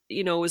said,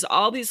 was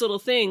all these little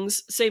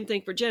things. Same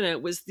thing for Jenna.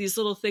 It was these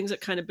little things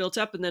that kind of built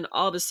up. And then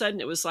all of a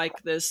sudden it was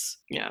like this,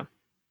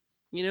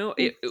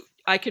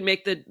 I can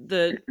make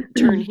the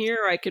turn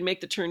here. I can make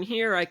the turn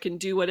here. I can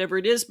do whatever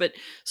it is. But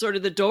sort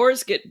of the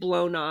doors get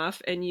blown off,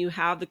 and you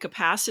have the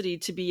capacity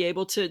to be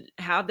able to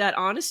have that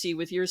honesty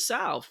with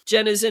yourself.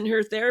 Jenna's in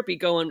her therapy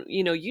going,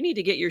 you need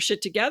to get your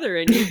shit together.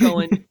 And you're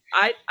going,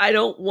 I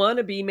don't want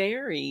to be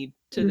married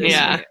to this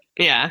man.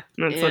 Yeah,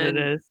 that's what it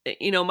is.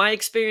 My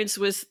experience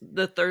with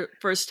the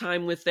first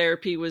time with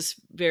therapy was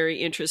very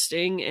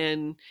interesting,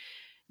 and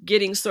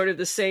getting sort of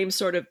the same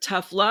sort of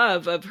tough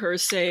love of her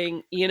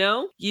saying,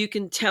 you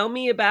can tell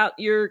me about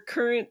your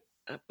current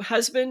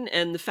husband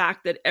and the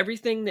fact that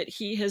everything that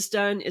he has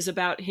done is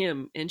about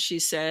him. And she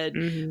said,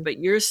 but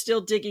you're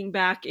still digging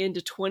back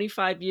into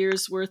 25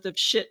 years worth of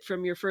shit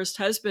from your first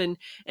husband.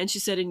 And she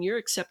said, and you're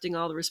accepting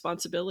all the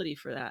responsibility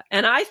for that.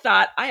 And I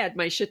thought I had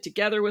my shit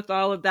together with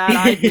all of that.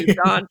 I'd moved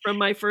on from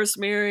my first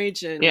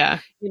marriage and,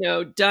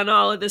 done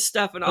all of this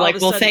stuff. And all of a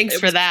sudden, thanks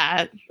for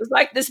that. It was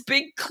like this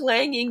big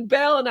clanging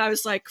bell. And I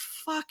was like,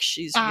 fuck,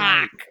 she's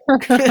right.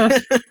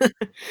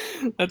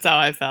 That's how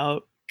I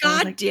felt.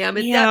 God damn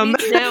it. That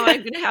means now I'm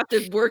going to have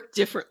to work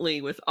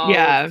differently with all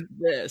of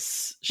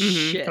this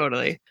shit.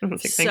 Totally.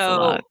 Thanks a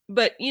lot.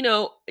 But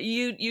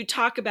you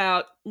talk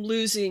about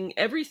losing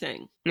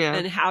everything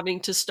and having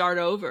to start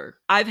over.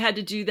 I've had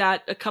to do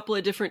that a couple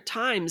of different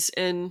times.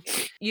 And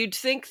you'd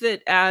think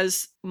that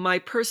as my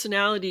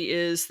personality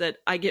is that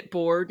I get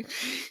bored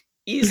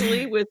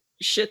easily with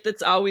shit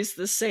that's always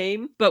the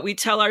same, but we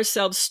tell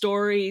ourselves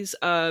stories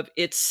of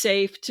it's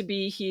safe to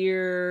be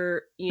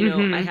here.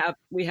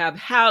 We have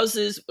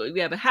houses, we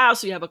have a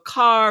house, we have a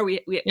car, we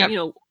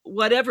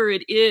whatever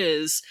it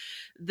is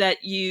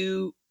that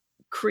you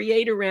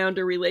create around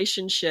a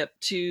relationship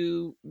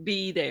to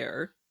be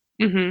there.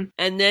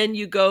 And then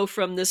you go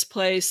from this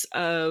place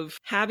of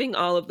having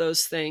all of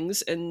those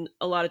things, and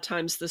a lot of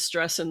times the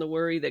stress and the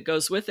worry that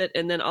goes with it.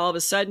 And then all of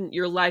a sudden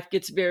your life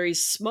gets very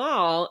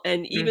small.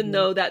 And even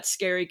though that's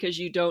scary because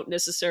you don't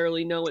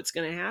necessarily know what's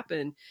going to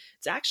happen,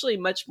 it's actually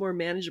much more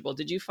manageable.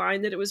 Did you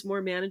find that it was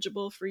more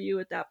manageable for you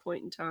at that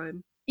point in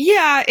time?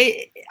 Yeah,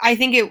 I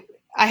think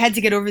I had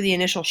to get over the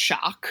initial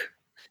shock.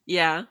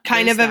 Yeah.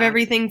 Kind of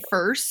everything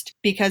first,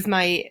 because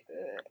my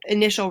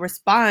initial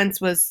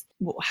response was,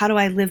 well, how do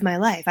I live my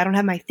life? I don't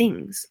have my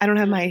things. I don't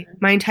have my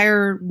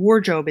entire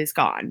wardrobe is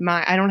gone.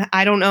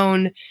 I don't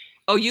own.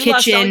 Oh, you kitchen.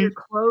 Lost all your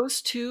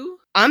clothes too?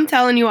 I'm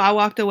telling you, I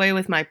walked away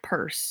with my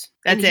purse.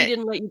 That's it. He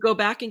didn't let you go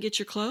back and get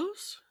your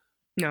clothes?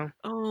 No.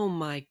 Oh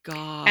my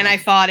God. And I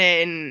fought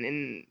it,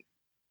 and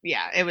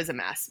yeah, it was a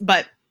mess.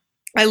 But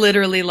I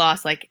literally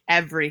lost like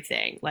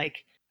everything.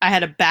 Like I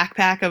had a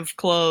backpack of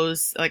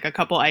clothes, like a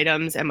couple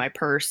items, and my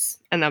purse,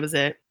 and that was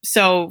it.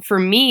 So for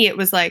me, it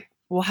was like,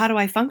 well, how do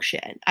I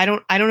function? I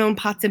don't own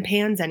pots and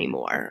pans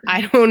anymore.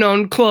 I don't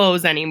own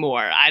clothes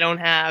anymore. I don't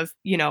have,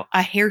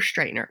 a hair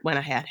straightener when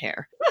I had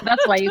hair.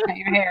 That's why you cut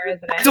your hair,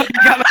 isn't it? That's why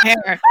I got my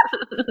hair.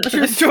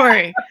 True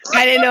story.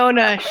 I didn't own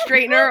a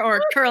straightener or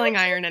a curling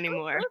iron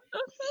anymore.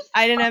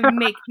 I didn't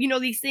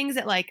have these things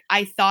that like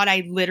I thought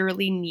I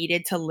literally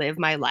needed to live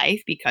my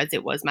life because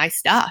it was my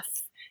stuff.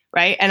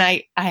 Right. And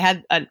I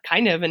had a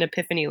kind of an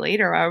epiphany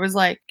later. I was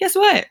like, guess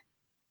what?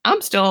 I'm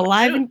still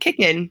alive and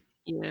kicking.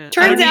 Yeah.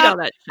 Turns out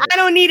I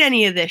don't need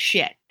any of this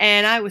shit.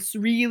 And I was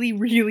really,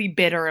 really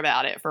bitter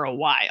about it for a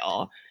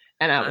while.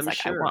 And I was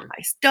I want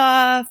my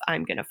stuff.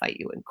 I'm going to fight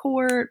you in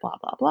court, blah,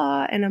 blah,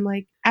 blah. And I'm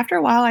like, after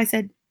a while, I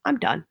said, I'm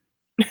done.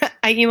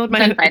 I emailed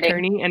my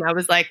attorney and I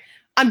was like,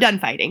 I'm done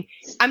fighting.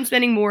 I'm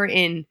spending more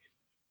in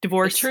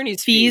divorce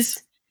attorney's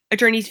fees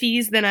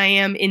than I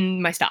am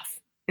in my stuff,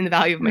 in the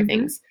value of my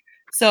things.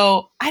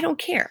 So I don't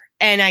care.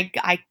 And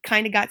I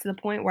kind of got to the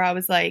point where I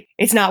was like,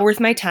 it's not worth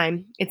my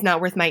time. It's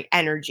not worth my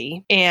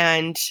energy.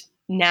 And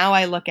now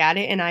I look at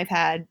it and I've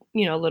had,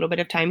 a little bit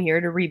of time here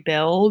to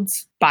rebuild,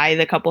 buy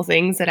the couple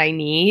things that I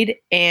need.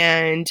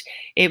 And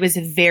it was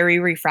very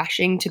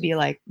refreshing to be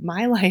like,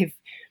 my life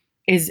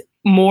is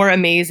more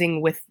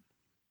amazing with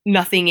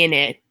nothing in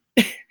it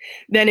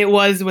than it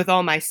was with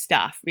all my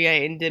stuff. Yeah,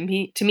 and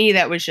to me,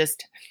 that was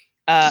just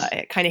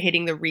kind of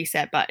hitting the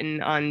reset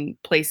button on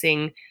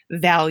placing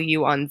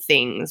value on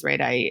things,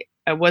 right?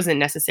 I wasn't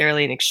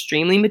necessarily an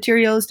extremely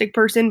materialistic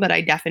person, but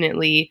I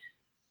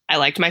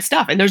liked my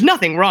stuff, and there's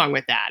nothing wrong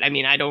with that. I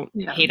mean, I don't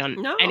hate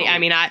on any. I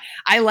mean,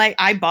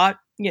 I bought,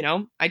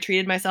 I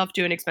treated myself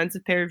to an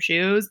expensive pair of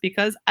shoes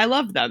because I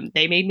loved them.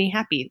 They made me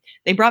happy.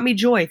 They brought me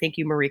joy. Thank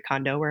you, Marie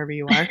Kondo, wherever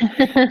you are.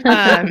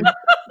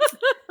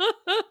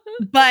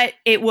 But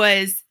it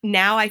was,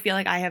 now I feel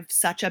like I have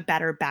such a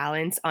better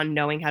balance on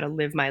knowing how to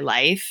live my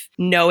life,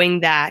 knowing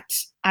that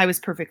I was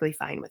perfectly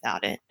fine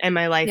without it, and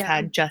my life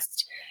had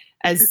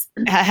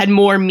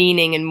more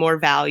meaning and more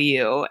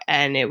value,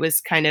 and it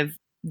was kind of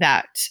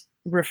that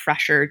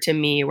refresher to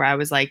me where I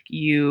was like,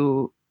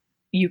 you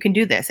can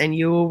do this, and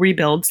you will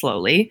rebuild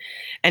slowly,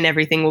 and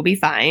everything will be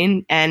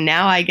fine. And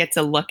now I get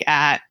to look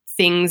at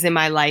things in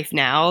my life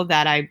now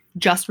that I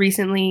just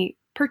recently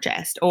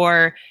purchased,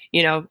 or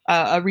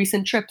a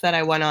recent trip that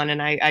I went on, and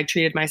I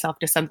treated myself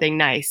to something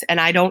nice, and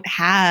I don't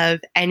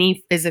have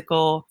any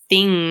physical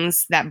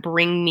things that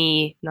bring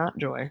me not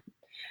joy,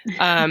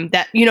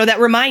 that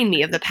remind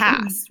me of the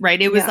past, right?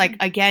 It was like,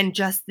 again,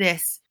 just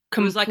this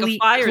complete, it was like a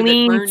fire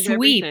clean that burned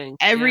sweep.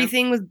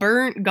 Everything was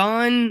burnt,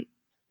 gone,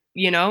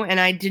 and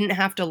I didn't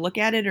have to look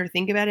at it or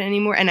think about it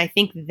anymore. And I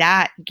think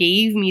that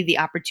gave me the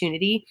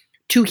opportunity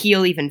to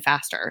heal even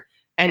faster,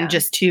 and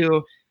just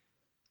to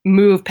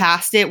move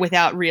past it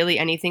without really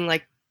anything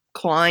like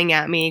clawing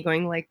at me,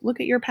 going like, look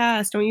at your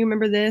past, don't you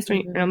remember this?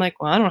 And I'm like,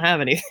 well, I don't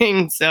have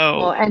anything.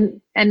 So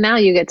and now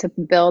you get to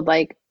build,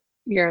 like,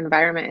 your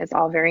environment is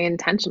all very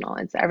intentional.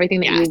 It's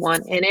everything that you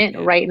want in it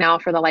right now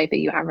for the life that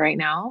you have right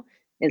now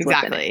is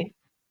exactly.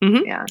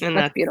 Mm-hmm. Yeah, and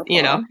that's beautiful.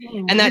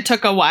 And that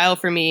took a while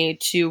for me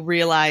to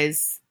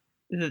realize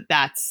that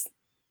that's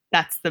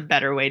the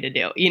better way to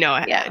do.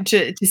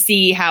 To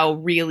see how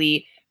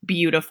really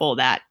beautiful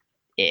that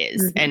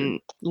is. Mm-hmm. And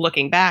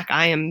looking back,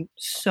 I am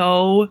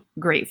so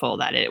grateful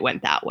that it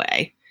went that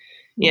way.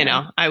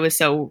 I was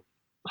so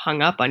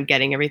hung up on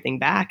getting everything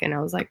back, and I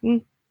was like,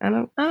 I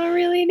don't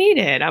really need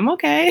it. I'm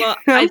okay. Well,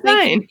 I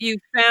think you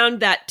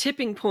found that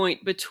tipping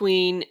point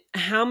between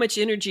how much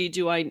energy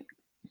do I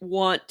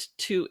want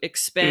to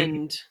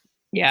expend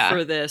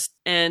for this,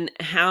 and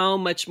how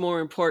much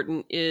more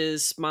important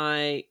is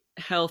my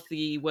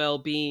healthy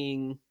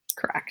well-being.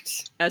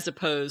 Correct. As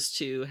opposed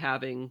to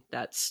having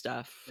that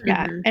stuff.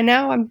 Yeah. Mm-hmm. And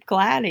now I'm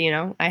glad,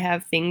 I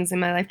have things in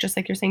my life, just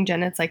like you're saying,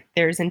 Jenna. It's like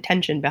there's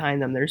intention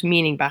behind them. There's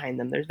meaning behind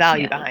them. There's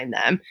value behind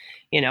them.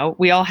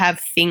 We all have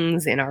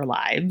things in our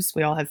lives.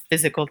 We all have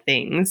physical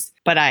things.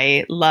 But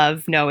I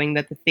love knowing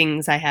that the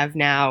things I have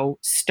now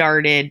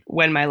started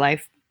when my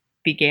life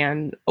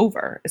began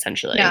over,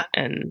 essentially. Yeah.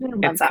 And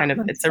it's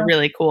it's a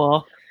really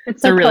cool...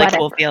 It's a really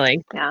cool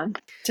feeling. Yeah.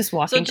 Just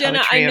walking. So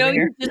Jenna, I know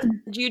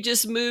you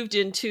just moved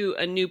into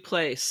a new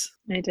place.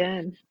 I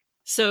did.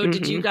 So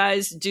did you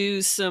guys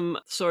do some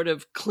sort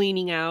of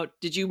cleaning out?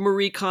 Did you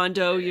Marie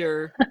Kondo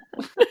your...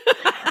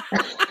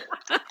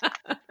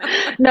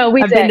 No,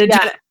 we did.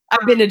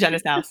 I've been to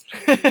Jenna's house.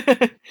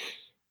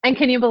 And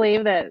can you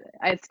believe that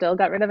I still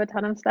got rid of a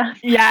ton of stuff?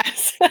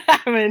 Yes.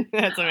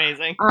 That's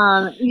amazing.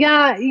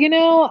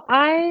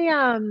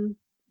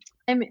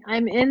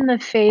 I'm in the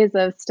phase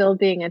of still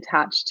being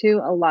attached to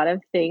a lot of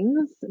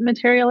things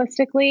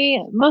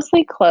materialistically,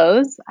 mostly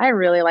clothes. I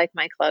really like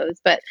my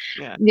clothes, but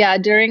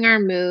during our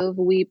move,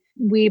 we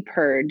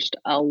purged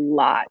a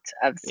lot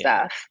of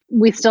stuff.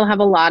 We still have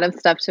a lot of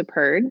stuff to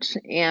purge.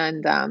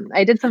 And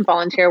I did some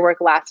volunteer work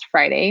last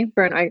Friday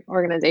for an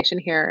organization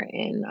here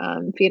in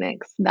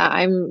Phoenix that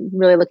I'm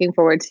really looking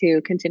forward to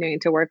continuing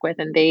to work with.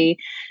 And they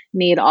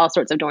need all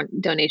sorts of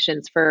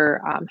donations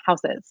for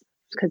houses,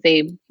 because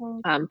they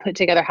put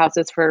together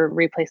houses for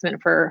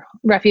replacement for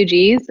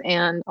refugees,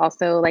 and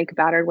also like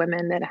battered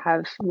women that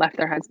have left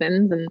their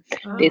husbands, and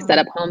they set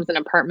up homes and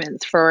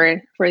apartments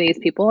for these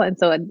people. And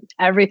so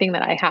everything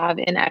that I have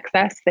in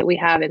excess that we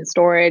have in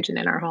storage and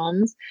in our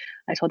homes,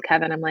 I told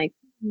Kevin, I'm like,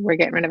 we're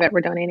getting rid of it.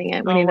 We're donating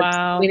it. We need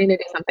to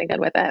do something good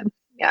with it.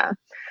 Yeah.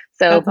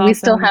 So we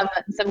still have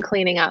some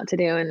cleaning out to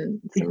do and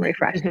some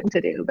refreshing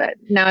to do, but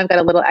now I've got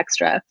a little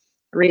extra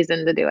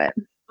reason to do it.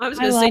 I was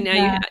going to say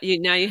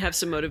now you have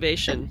some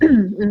motivation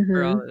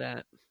for all of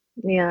that.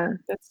 Yeah,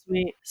 that's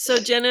sweet. So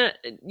Jenna,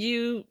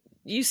 you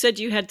said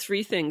you had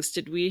 3 things.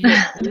 Did we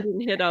didn't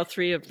hit all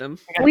 3 of them?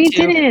 We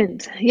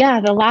didn't. Yeah,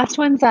 the last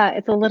one's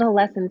it's a little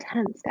less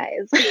intense,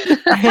 guys. Well,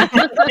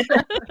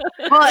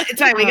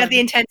 it's fine. We got the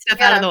intense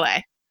stuff out of the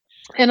way,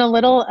 and a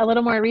little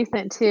more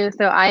recent too.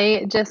 So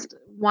I just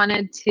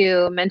wanted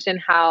to mention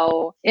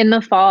how in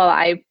the fall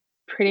I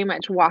pretty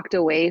much walked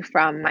away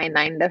from my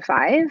 9 to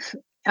 5.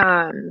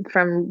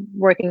 From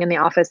working in the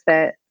office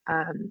that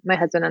my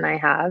husband and I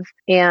have,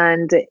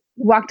 and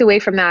walked away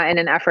from that in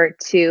an effort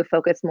to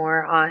focus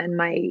more on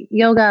my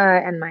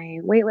yoga and my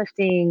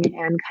weightlifting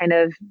and kind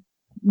of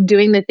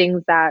doing the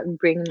things that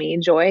bring me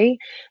joy,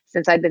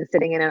 since I've been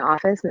sitting in an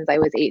office since I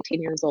was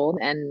 18 years old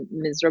and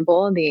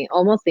miserable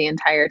almost the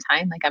entire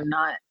time. Like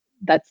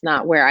that's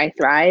not where I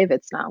thrive.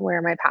 It's not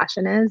where my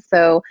passion is.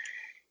 So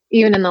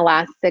even in the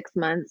last 6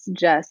 months,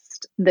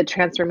 just the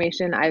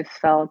transformation I've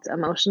felt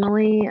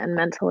emotionally and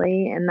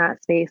mentally in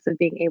that space of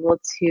being able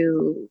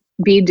to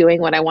be doing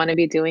what I want to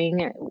be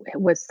doing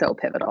was so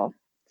pivotal,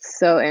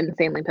 so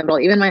insanely pivotal.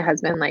 Even my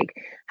husband like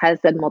has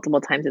said multiple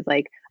times, it's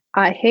like,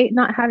 I hate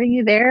not having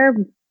you there,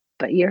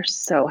 but you're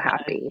so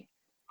happy.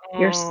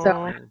 You're so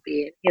Aw,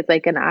 happy. It's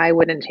like, and I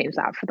wouldn't change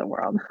that for the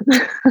world.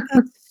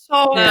 that's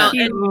so Well,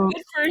 cute. and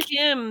good for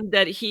him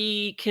that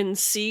he can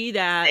see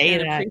that Say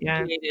and that, yeah.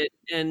 appreciate it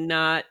and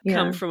not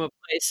come Yeah. from a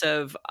place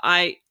of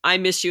I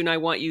miss you and I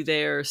want you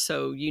there,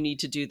 so you need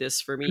to do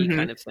this for me Mhm.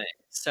 kind of thing.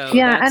 So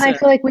Yeah, and that's I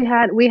feel like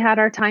we had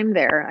our time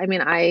there. I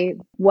mean, I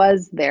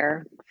was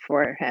there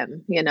for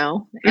him, and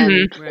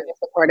Mhm. right. in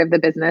support of the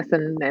business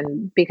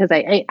and because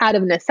I out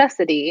of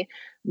necessity,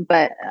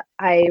 but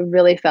I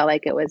really felt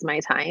like it was my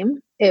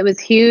time. It was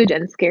huge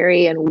and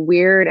scary and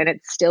weird, and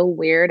it's still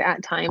weird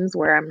at times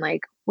where I'm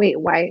like, wait,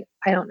 why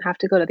I don't have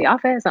to go to the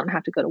office, I don't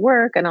have to go to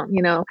work, I don't,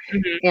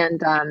 Mhm.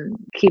 and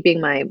keeping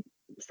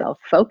myself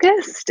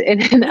focused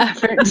in an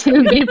effort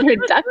to be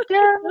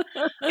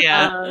productive.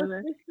 Yeah.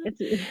 It's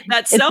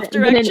That it's been an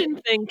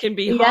self-direction thing can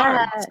be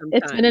yeah, hard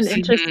it's been an sometimes. Mhm.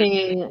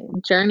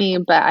 interesting journey,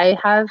 but I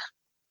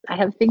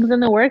have things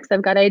in the works.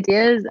 I've got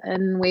ideas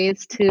and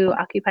ways to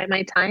occupy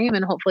my time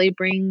and hopefully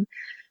bring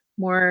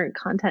more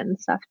content and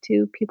stuff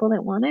to people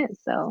that want it.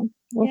 So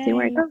we'll see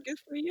where it Yay. goes. Good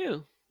for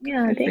you. Good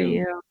Yeah, for Good for thanks. you.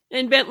 you.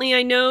 And Bentley,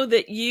 I know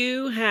that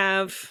you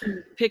have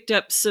picked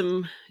up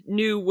some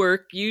new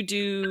work. You're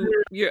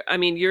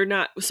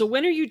not, so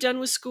when are you done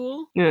with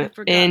school? I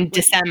forgot. In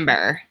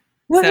December.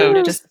 So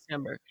Woohoo! just,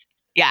 December.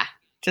 yeah,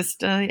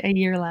 just a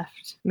year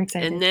left. I'm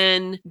excited. And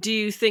then do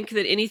you think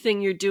that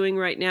anything you're doing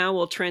right now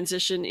will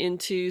transition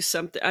into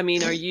something? I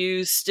mean, are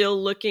you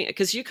still looking,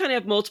 because you kind of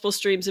have multiple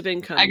streams of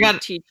income. I You got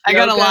teach I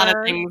got a lot of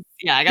yoga. things.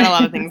 Yeah, I got a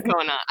lot of things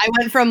going on. I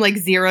went from like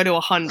 0 to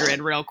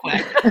 100 real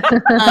quick.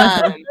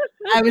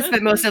 I was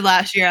spent most of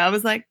last year. I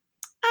was like,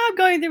 I'm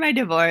going through my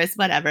divorce,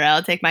 whatever.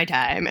 I'll take my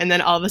time. And then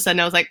all of a sudden,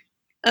 I was like,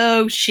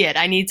 oh shit,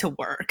 I need to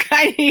work.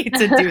 I need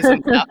to do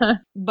some stuff.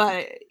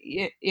 But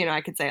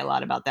I could say a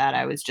lot about that.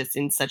 I was just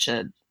in such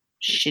a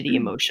shitty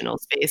emotional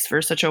space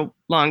for such a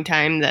long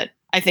time that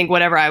I think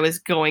whatever I was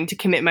going to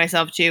commit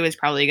myself to is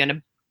probably going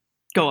to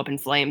go up in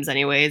flames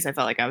anyways. I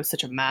felt like I was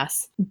such a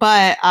mess.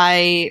 But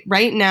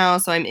right now,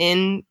 so I'm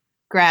in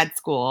grad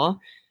school.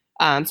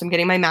 So I'm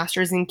getting my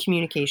master's in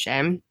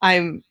communication.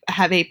 I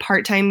have a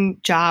part-time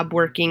job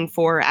working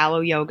for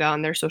Aloe Yoga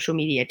on their social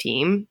media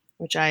team,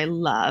 which I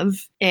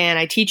love. And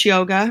I teach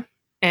yoga.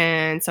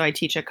 And so I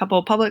teach a couple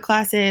of public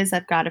classes.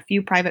 I've got a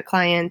few private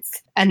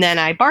clients. And then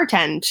I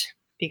bartend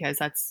because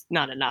that's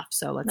not enough.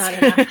 So let's Not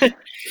enough.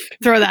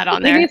 throw that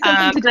on You there. need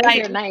something to do with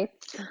your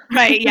nights.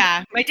 Right,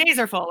 yeah. My days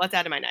are full. Let's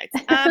add to my nights.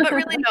 But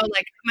really, no,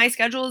 like my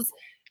schedule's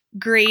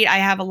great. I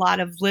have a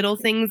lot of little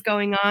things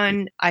going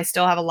on. I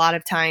still have a lot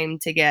of time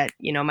to get,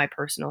 my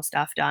personal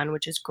stuff done,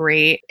 which is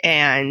great.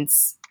 And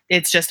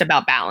it's just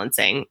about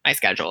balancing. My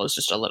schedule is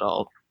just a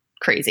little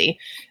crazy.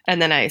 And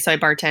then I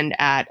bartend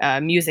at a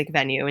music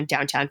venue in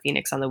downtown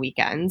Phoenix on the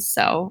weekends.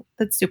 So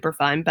that's super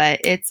fun. But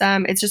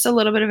it's just a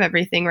little bit of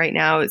everything right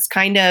now. It's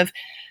kind of,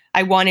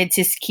 I wanted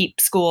to keep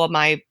school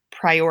my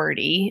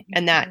priority,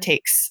 and that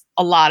takes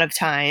a lot of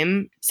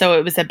time. So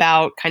it was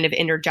about kind of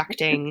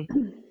interjecting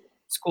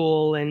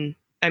school and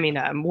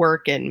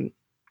work and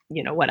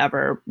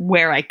whatever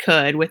where I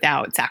could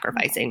without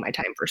sacrificing my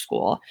time for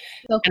school.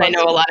 So And I close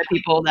know to a it. lot of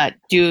people that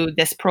do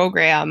this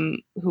program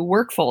who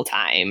work full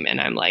time, and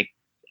I'm like,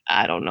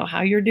 I don't know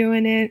how you're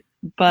doing it,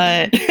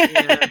 but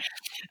Yeah.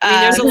 I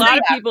mean, there's a so lot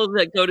of yeah, people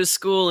that go to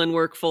school and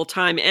work full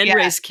time and yeah,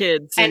 raise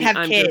kids, and and have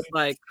I'm kids just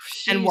like,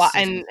 and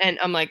Jesus. and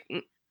I'm like,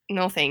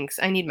 no thanks.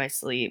 I need my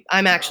sleep.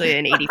 I'm actually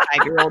an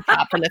 85-year-old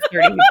top from the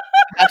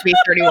about to be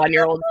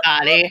 31-year-old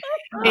body.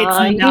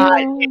 It's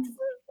not.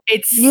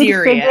 It's You'd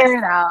serious. figure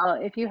it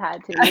out if you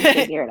had to. You'd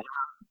figure it out.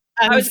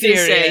 I'm I was going to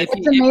say, serious. if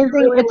It's you amazing.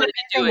 really It's wanted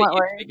to do amazing it, what you'd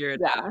we're figure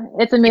it out.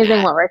 It's amazing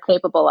Yeah. what we're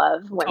capable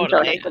of when thrown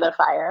Totally. into the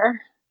fire.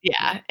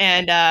 Yeah,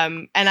 and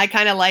I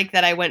kind of like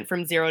that I went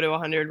from 0 to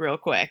 100 real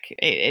quick.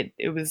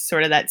 It was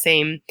sort of that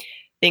same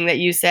thing that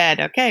you said.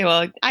 Okay,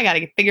 well, I got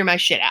to figure my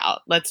shit out.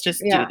 Let's just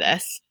do Yeah.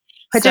 this.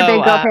 Put your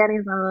big girl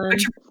panties on.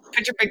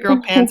 Put your big girl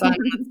pants on and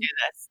let's do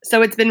this.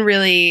 So it's been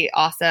really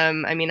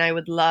awesome. I mean, I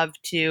would love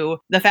to,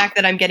 the fact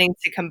that I'm getting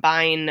to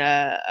combine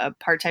a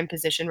part-time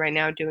position right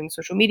now doing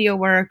social media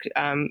work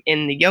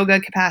in the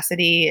yoga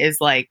capacity is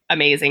like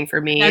amazing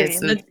for me. That's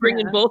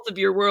bringing both of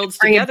your worlds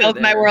bringing together.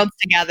 both my worlds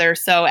together.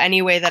 So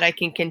any way that I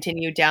can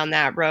continue down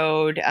that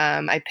road,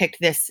 I picked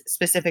this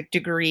specific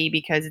degree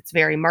because it's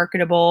very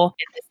marketable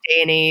in this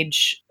day and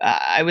age.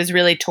 I was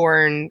really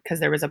torn because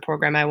there was a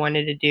program I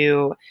wanted to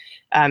do.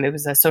 It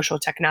was a social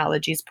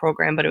technologies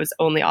program, but it was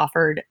only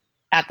offered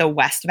at the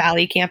West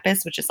Valley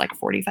campus, which is like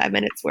 45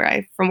 minutes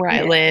from where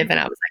I live. And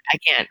I was like, I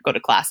can't go to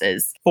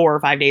classes 4 or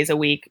 5 days a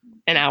week,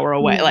 an hour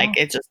away. Yeah. Like,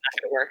 it's just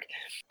not going to work.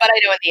 But I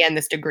know in the end,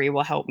 this degree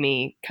will help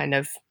me kind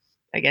of,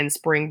 again,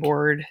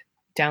 springboard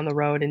down the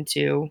road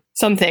into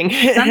something.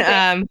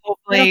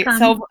 Hopefully.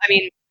 So, I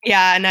mean,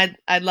 Yeah, and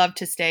I'd love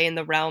to stay in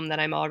the realm that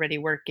I'm already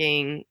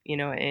working,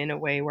 in a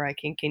way where I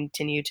can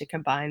continue to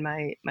combine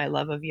my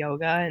love of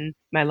yoga and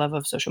my love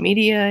of social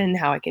media and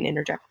how I can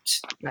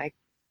interject my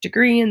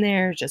degree in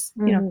there. Just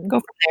go from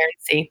there and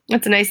see.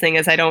 That's a nice thing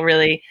is I don't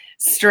really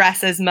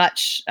stress as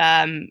much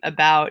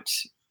about,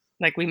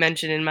 like we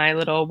mentioned in my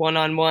little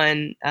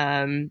one-on-one.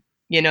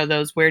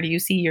 Those where do you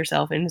see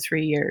yourself in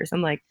 3 years?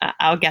 I'm like,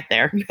 I'll get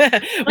there.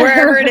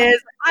 Wherever it is,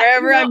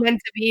 wherever I'm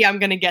meant to be, I'm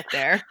going to get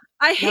there.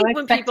 I hate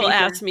when people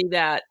ask me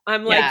that.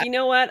 I'm like, you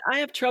know what?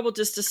 I have trouble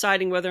just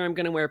deciding whether I'm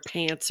going to wear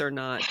pants or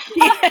not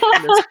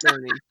this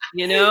morning.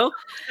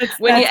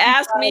 When you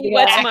ask me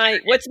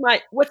what's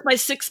my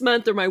 6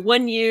 month or my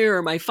 1 year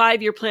or my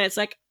 5 year plan, it's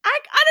like I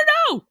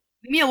don't know.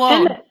 Leave me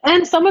alone.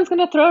 And someone's going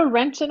to throw a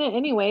wrench in it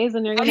anyways,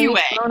 and you're going to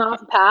be thrown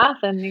off path,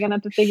 and you're going to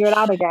have to figure it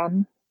out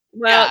again.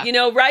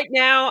 Well, right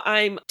now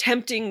I'm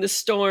tempting the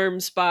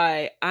storms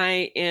I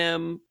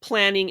am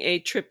planning a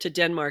trip to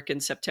Denmark in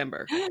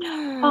September.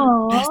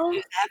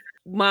 Aww.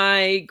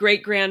 My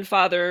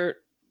great-grandfather,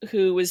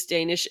 who was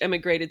Danish,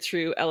 emigrated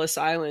through Ellis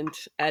Island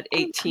at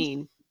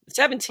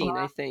 17,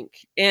 I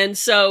think. And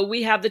so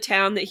we have the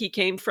town that he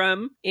came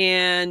from.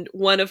 And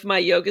one of my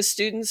yoga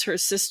students, her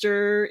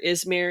sister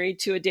is married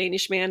to a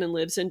Danish man and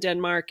lives in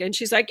Denmark. And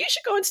she's like, you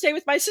should go and stay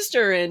with my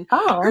sister. And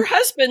her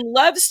husband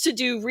loves to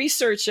do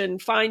research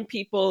and find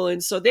people.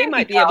 And so they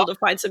might be able to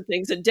find some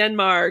things in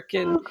Denmark.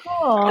 And,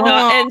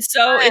 and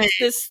so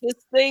it's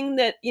this thing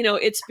that,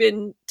 it's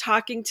been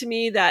talking to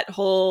me, that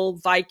whole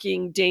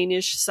Viking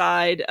Danish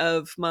side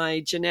of my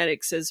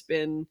genetics has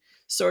been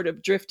sort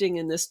of drifting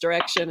in this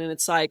direction. And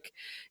it's like,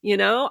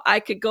 I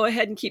could go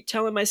ahead and keep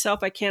telling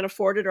myself I can't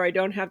afford it or I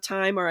don't have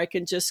time, or I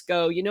can just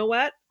go, you know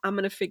what? I'm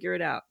going to figure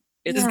it out.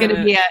 This is going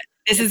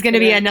to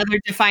be another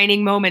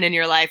defining moment in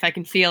your life. I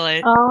can feel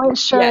it. Oh, it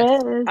sure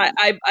is.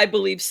 I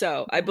believe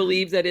so. I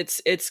believe that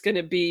it's going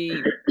to be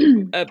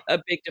a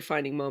big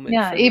defining moment.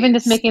 Yeah, even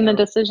just making the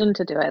decision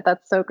to do it.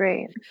 That's so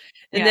great.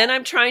 And then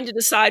I'm trying to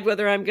decide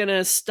whether I'm going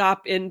to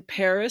stop in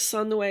Paris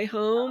on the way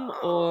home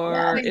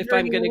or if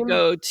I'm going to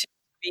go to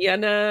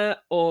Vienna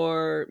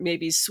or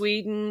maybe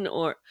Sweden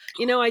or,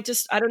 I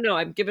don't know.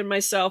 I've given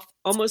myself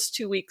almost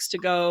 2 weeks to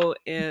go.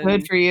 And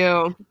good for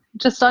you.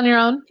 Just on your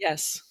own?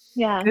 Yes.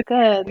 Yeah,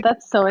 good.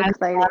 That's so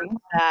exciting.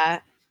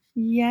 That.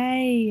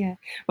 Yay.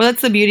 Well,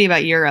 that's the beauty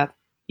about Europe.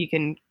 You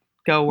can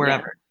go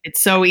wherever. Yeah.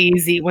 It's so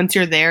easy once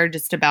you're there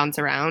just to bounce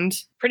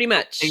around. Pretty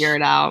much. Figure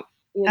it out.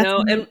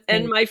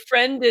 And my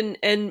friend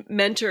and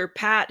mentor,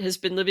 Pat, has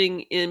been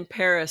living in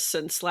Paris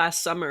since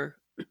last summer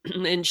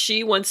and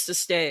she wants to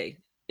stay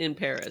in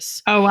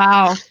Paris. Oh,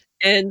 wow.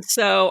 And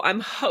so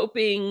I'm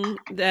hoping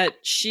that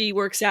she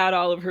works out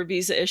all of her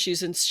visa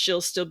issues and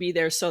she'll still be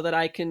there so that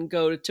I can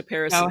go to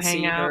Paris and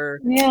see her.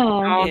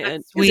 Yeah.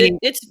 And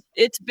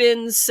it's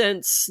been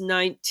since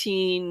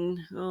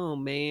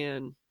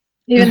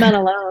even that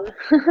alone.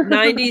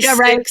 96. Yeah,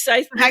 right.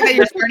 The fact that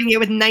you're starting it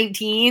with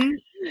 19.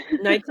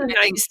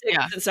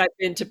 1996 since I've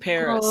been to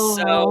Paris.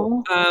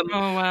 So wow.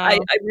 I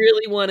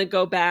really want to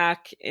go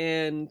back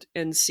and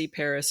see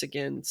Paris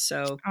again.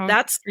 So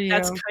that's kind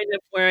of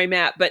where I'm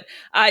at. But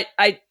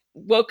I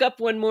woke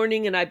up one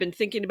morning and I've been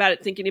thinking about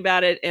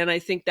it. And I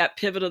think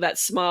that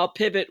small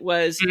pivot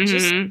was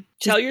just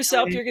tell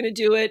yourself you're going to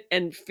do it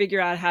and figure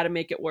out how to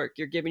make it work.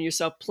 You're giving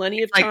yourself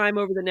plenty of time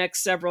over the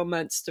next several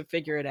months to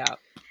figure it out.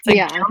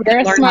 You're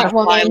a smart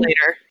woman.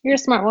 You're a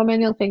smart woman.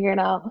 You'll figure it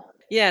out.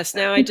 Yes,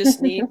 now I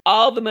just need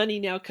all the money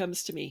now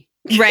comes to me.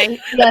 Right.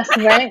 Yes,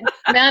 right.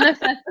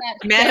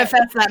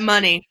 Manifest that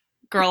money.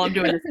 Girl, I'm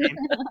doing the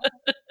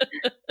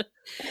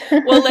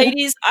same. Well,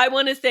 ladies, I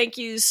want to thank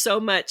you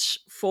so much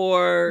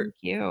for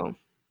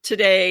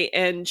today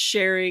and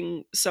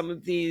sharing some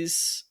of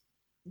these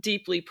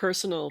deeply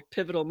personal,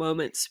 pivotal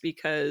moments,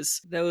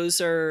 because those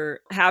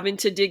are having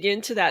to dig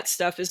into that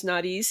stuff is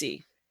not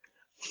easy.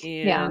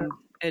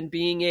 And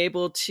being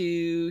able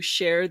to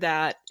share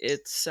that,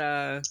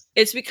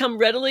 it's become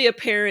readily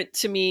apparent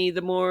to me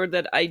the more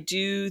that I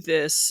do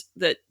this,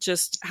 that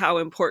just how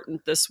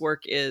important this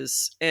work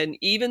is. And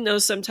even though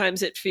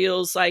sometimes it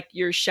feels like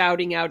you're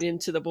shouting out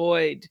into the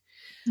void,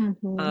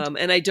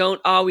 and I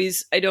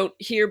don't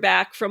hear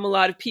back from a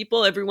lot of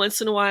people. Every once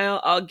in a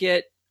while, I'll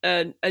get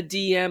a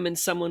DM and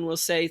someone will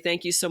say,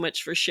 thank you so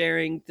much for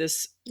sharing.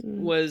 This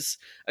was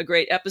a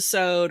great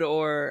episode,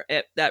 or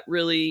that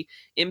really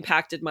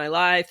impacted my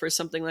life, or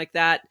something like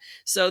that.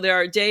 So there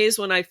are days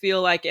when I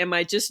feel like, am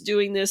I just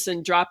doing this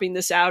and dropping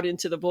this out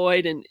into the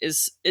void? And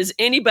is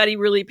anybody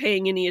really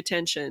paying any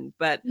attention?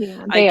 But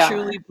I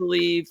truly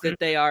believe that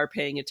they are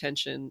paying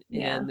attention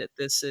and that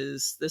this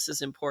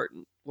is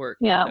important work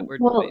that we're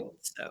doing.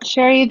 So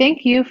Sherry,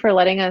 thank you for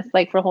letting us,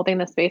 for holding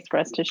the space for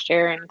us to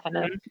share and kind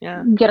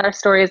of get our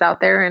stories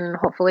out there and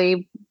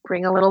hopefully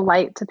bring a little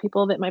light to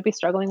people that might be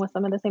struggling with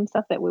some of the same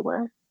stuff that we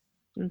were.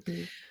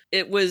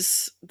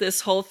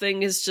 This whole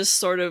thing is just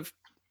sort of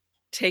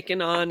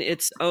taken on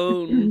its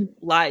own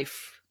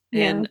life.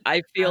 And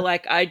I feel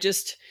like I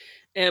just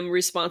am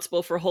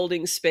responsible for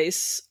holding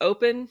space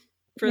open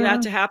for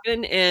that to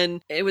happen.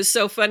 And it was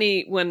so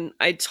funny when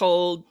I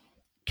told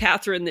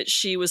Catherine that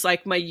she was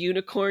like my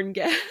unicorn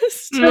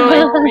guest,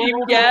 my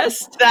dream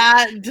guest.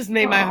 That just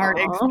made my heart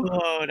Aw.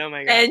 explode. Oh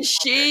my God. And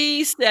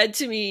she said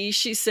to me,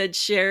 she said,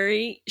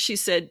 Sherry, she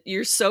said,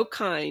 you're so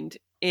kind.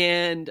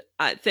 And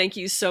thank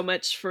you so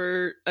much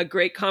for a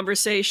great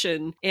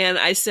conversation. And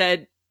I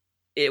said,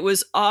 it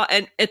was all,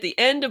 and at the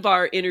end of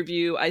our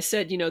interview, I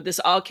said, this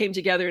all came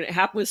together and it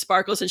happened with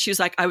Sparkles. And she was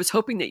like, I was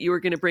hoping that you were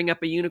going to bring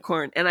up a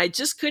unicorn. And I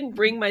just couldn't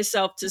bring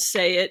myself to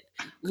say it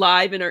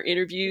live in our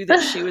interview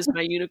that she was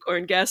my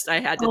unicorn guest. I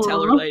had to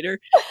tell her later.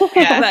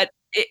 Yeah. But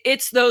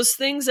it's those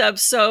things of,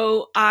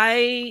 so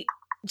I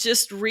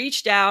just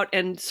reached out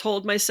and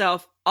told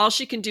myself, all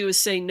she can do is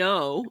say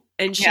no.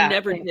 And she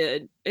never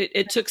did.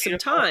 It took some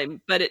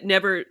time, but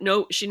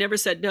she never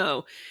said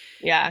no.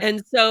 Yeah.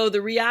 And so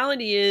the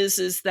reality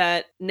is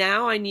that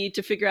now I need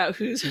to figure out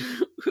who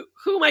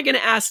am I going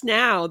to ask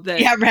now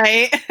that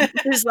right.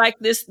 is like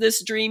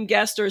this dream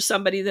guest or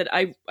somebody that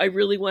I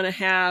really want to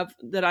have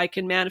that I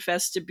can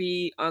manifest to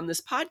be on this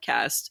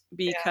podcast,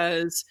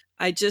 because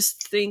I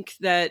just think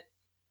that,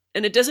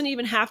 and it doesn't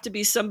even have to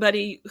be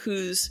somebody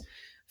who's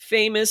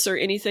famous or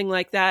anything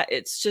like that.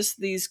 It's just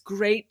these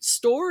great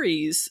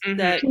stories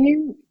that.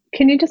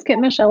 Can you just get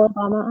Michelle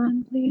Obama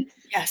on, please?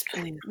 Yes,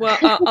 please. Well,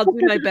 I'll do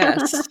my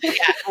best. Yeah,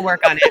 we'll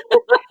work on it.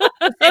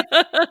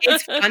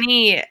 It's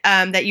funny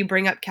that you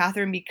bring up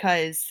Catherine,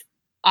 because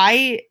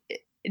I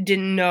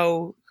didn't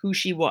know who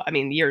she was. I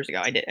mean, years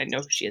ago, I know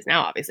who she is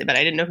now, obviously, but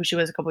I didn't know who she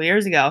was a couple of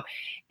years ago.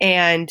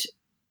 And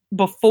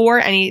before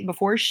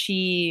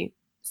she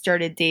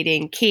started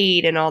dating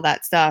Kate and all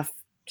that stuff,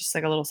 just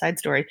like a little side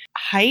story,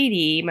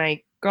 Heidi,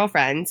 my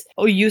girlfriend,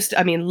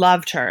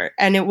 loved her.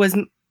 And it was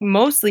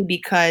mostly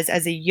because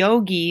as a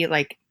yogi,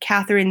 like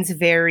Catherine's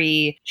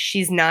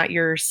she's not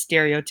your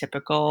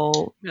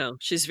stereotypical. No,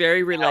 she's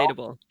very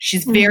relatable.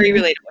 She's very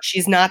relatable.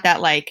 She's not that,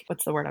 like,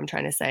 what's the word I'm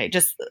trying to say?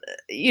 Just,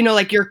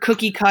 like your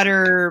cookie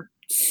cutter,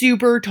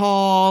 super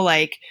tall,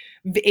 like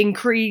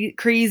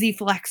crazy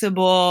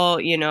flexible,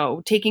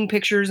 taking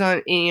pictures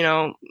on,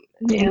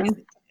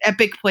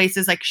 epic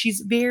places. Like,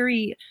 she's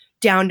very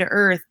down to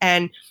earth.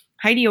 And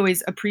Heidi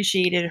always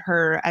appreciated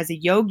her as a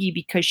yogi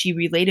because she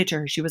related to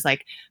her. She was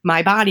like,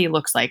 my body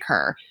looks like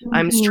her.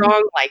 I'm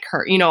strong like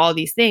her, all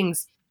these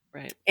things.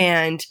 Right.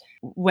 And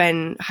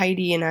when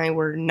Heidi and I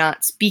were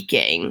not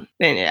speaking,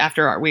 and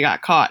after we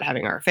got caught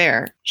having our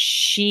affair,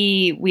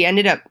 we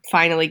ended up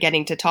finally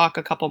getting to talk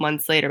a couple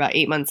months later, about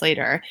 8 months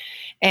later.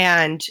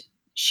 And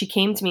she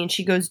came to me and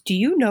she goes, do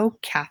you know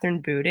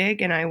Catherine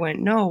Budig? And I went,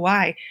 no,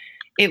 why?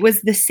 It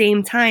was the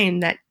same time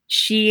that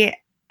she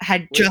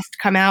had just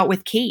come out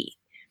with Kate.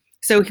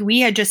 So we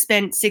had just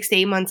spent 6 to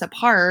 8 months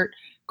apart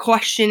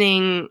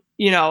questioning,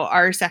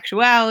 our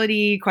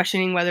sexuality,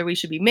 questioning whether we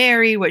should be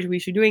married, what we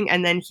should be doing.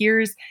 And then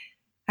here's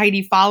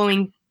Heidi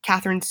following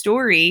Catherine's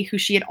story, who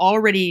she had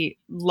already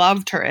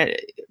loved her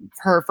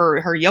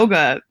for her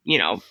yoga,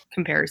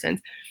 comparisons.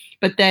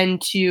 But then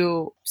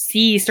to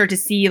start to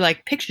see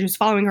like pictures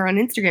following her on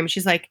Instagram,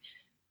 she's like,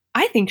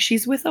 I think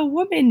she's with a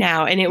woman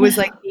now. And it was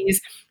like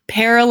these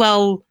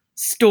parallel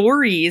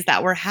stories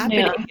that were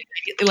happening.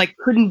 I like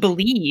couldn't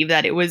believe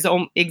that it was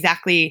almost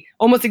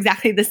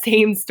exactly the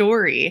same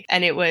story.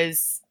 And it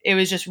was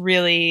just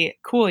really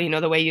cool.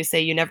 The way you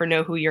say you never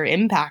know who you're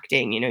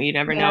impacting, you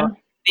never know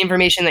the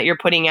information that you're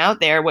putting out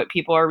there, what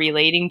people are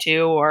relating to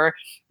or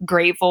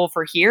grateful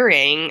for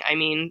hearing. I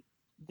mean,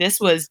 this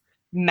was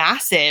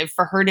massive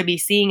for her to be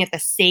seeing at the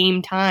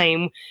same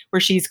time,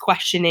 where she's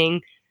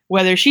questioning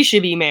whether she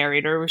should be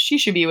married or she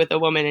should be with a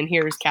woman. And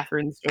here's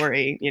Catherine's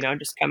story,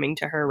 just coming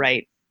to her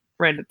right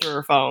through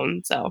her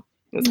phone. So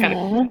it was kind of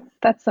cool.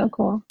 That's so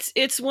cool.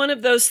 It's one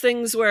of those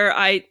things where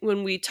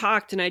when we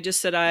talked and I just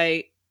said,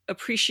 I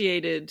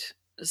appreciated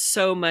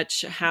so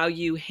much how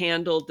you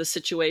handled the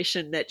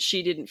situation, that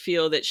she didn't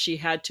feel that she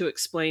had to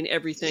explain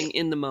everything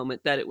in the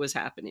moment that it was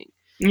happening.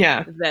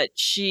 Yeah. That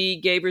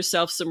she gave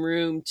herself some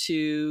room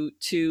to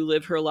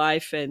live her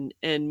life and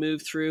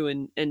move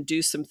through and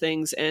do some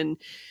things. And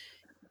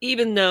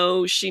even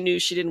though she knew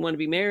she didn't want to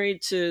be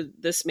married to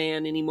this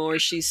man anymore,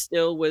 she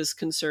still was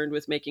concerned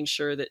with making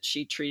sure that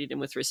she treated him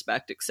with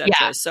respect, etc.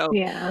 Yeah. So,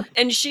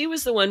 and she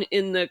was the one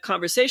in the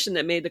conversation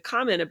that made the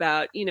comment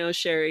about,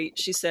 Sherry,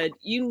 she said,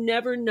 you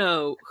never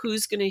know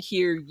who's going to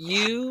hear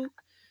you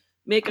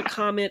make a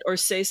comment or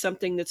say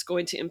something that's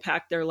going to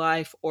impact their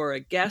life, or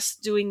a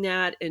guest doing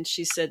that. And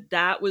she said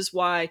that was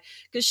why,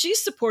 because she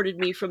supported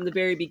me from the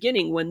very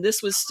beginning when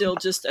this was still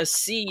just a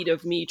seed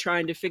of me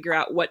trying to figure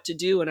out what to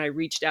do. And I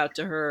reached out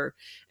to her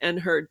and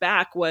heard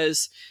back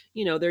was,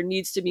 there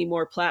needs to be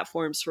more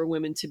platforms for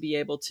women to be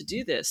able to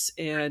do this,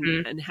 and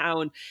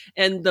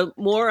and the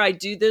more I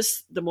do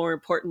this, the more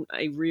important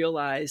I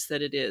realize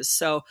that it is.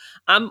 So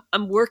I'm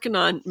working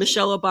on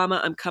Michelle Obama.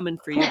 I'm coming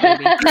for you,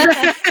 baby.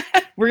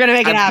 We're going to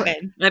make it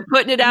happen. I'm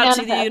putting it out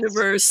to the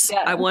universe.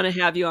 Yeah. I want to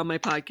have you on my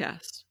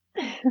podcast.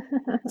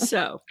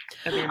 So,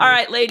 all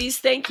right, ladies,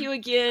 thank you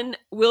again.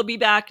 We'll be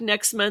back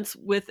next month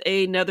with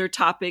another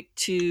topic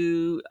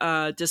to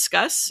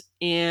discuss.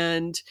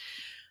 And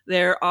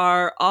there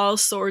are all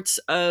sorts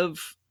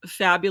of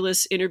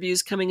fabulous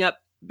interviews coming up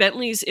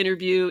Bentley's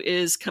interview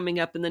is coming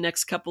up in the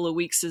next couple of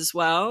weeks as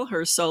well,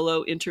 her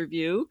solo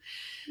interview.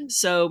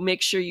 So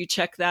make sure you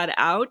check that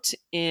out.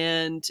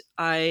 And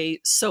I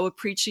so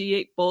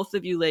appreciate both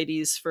of you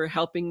ladies for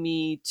helping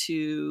me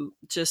to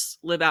just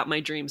live out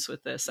my dreams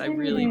with this. I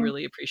really,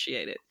 really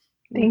appreciate it.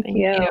 Thank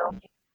you.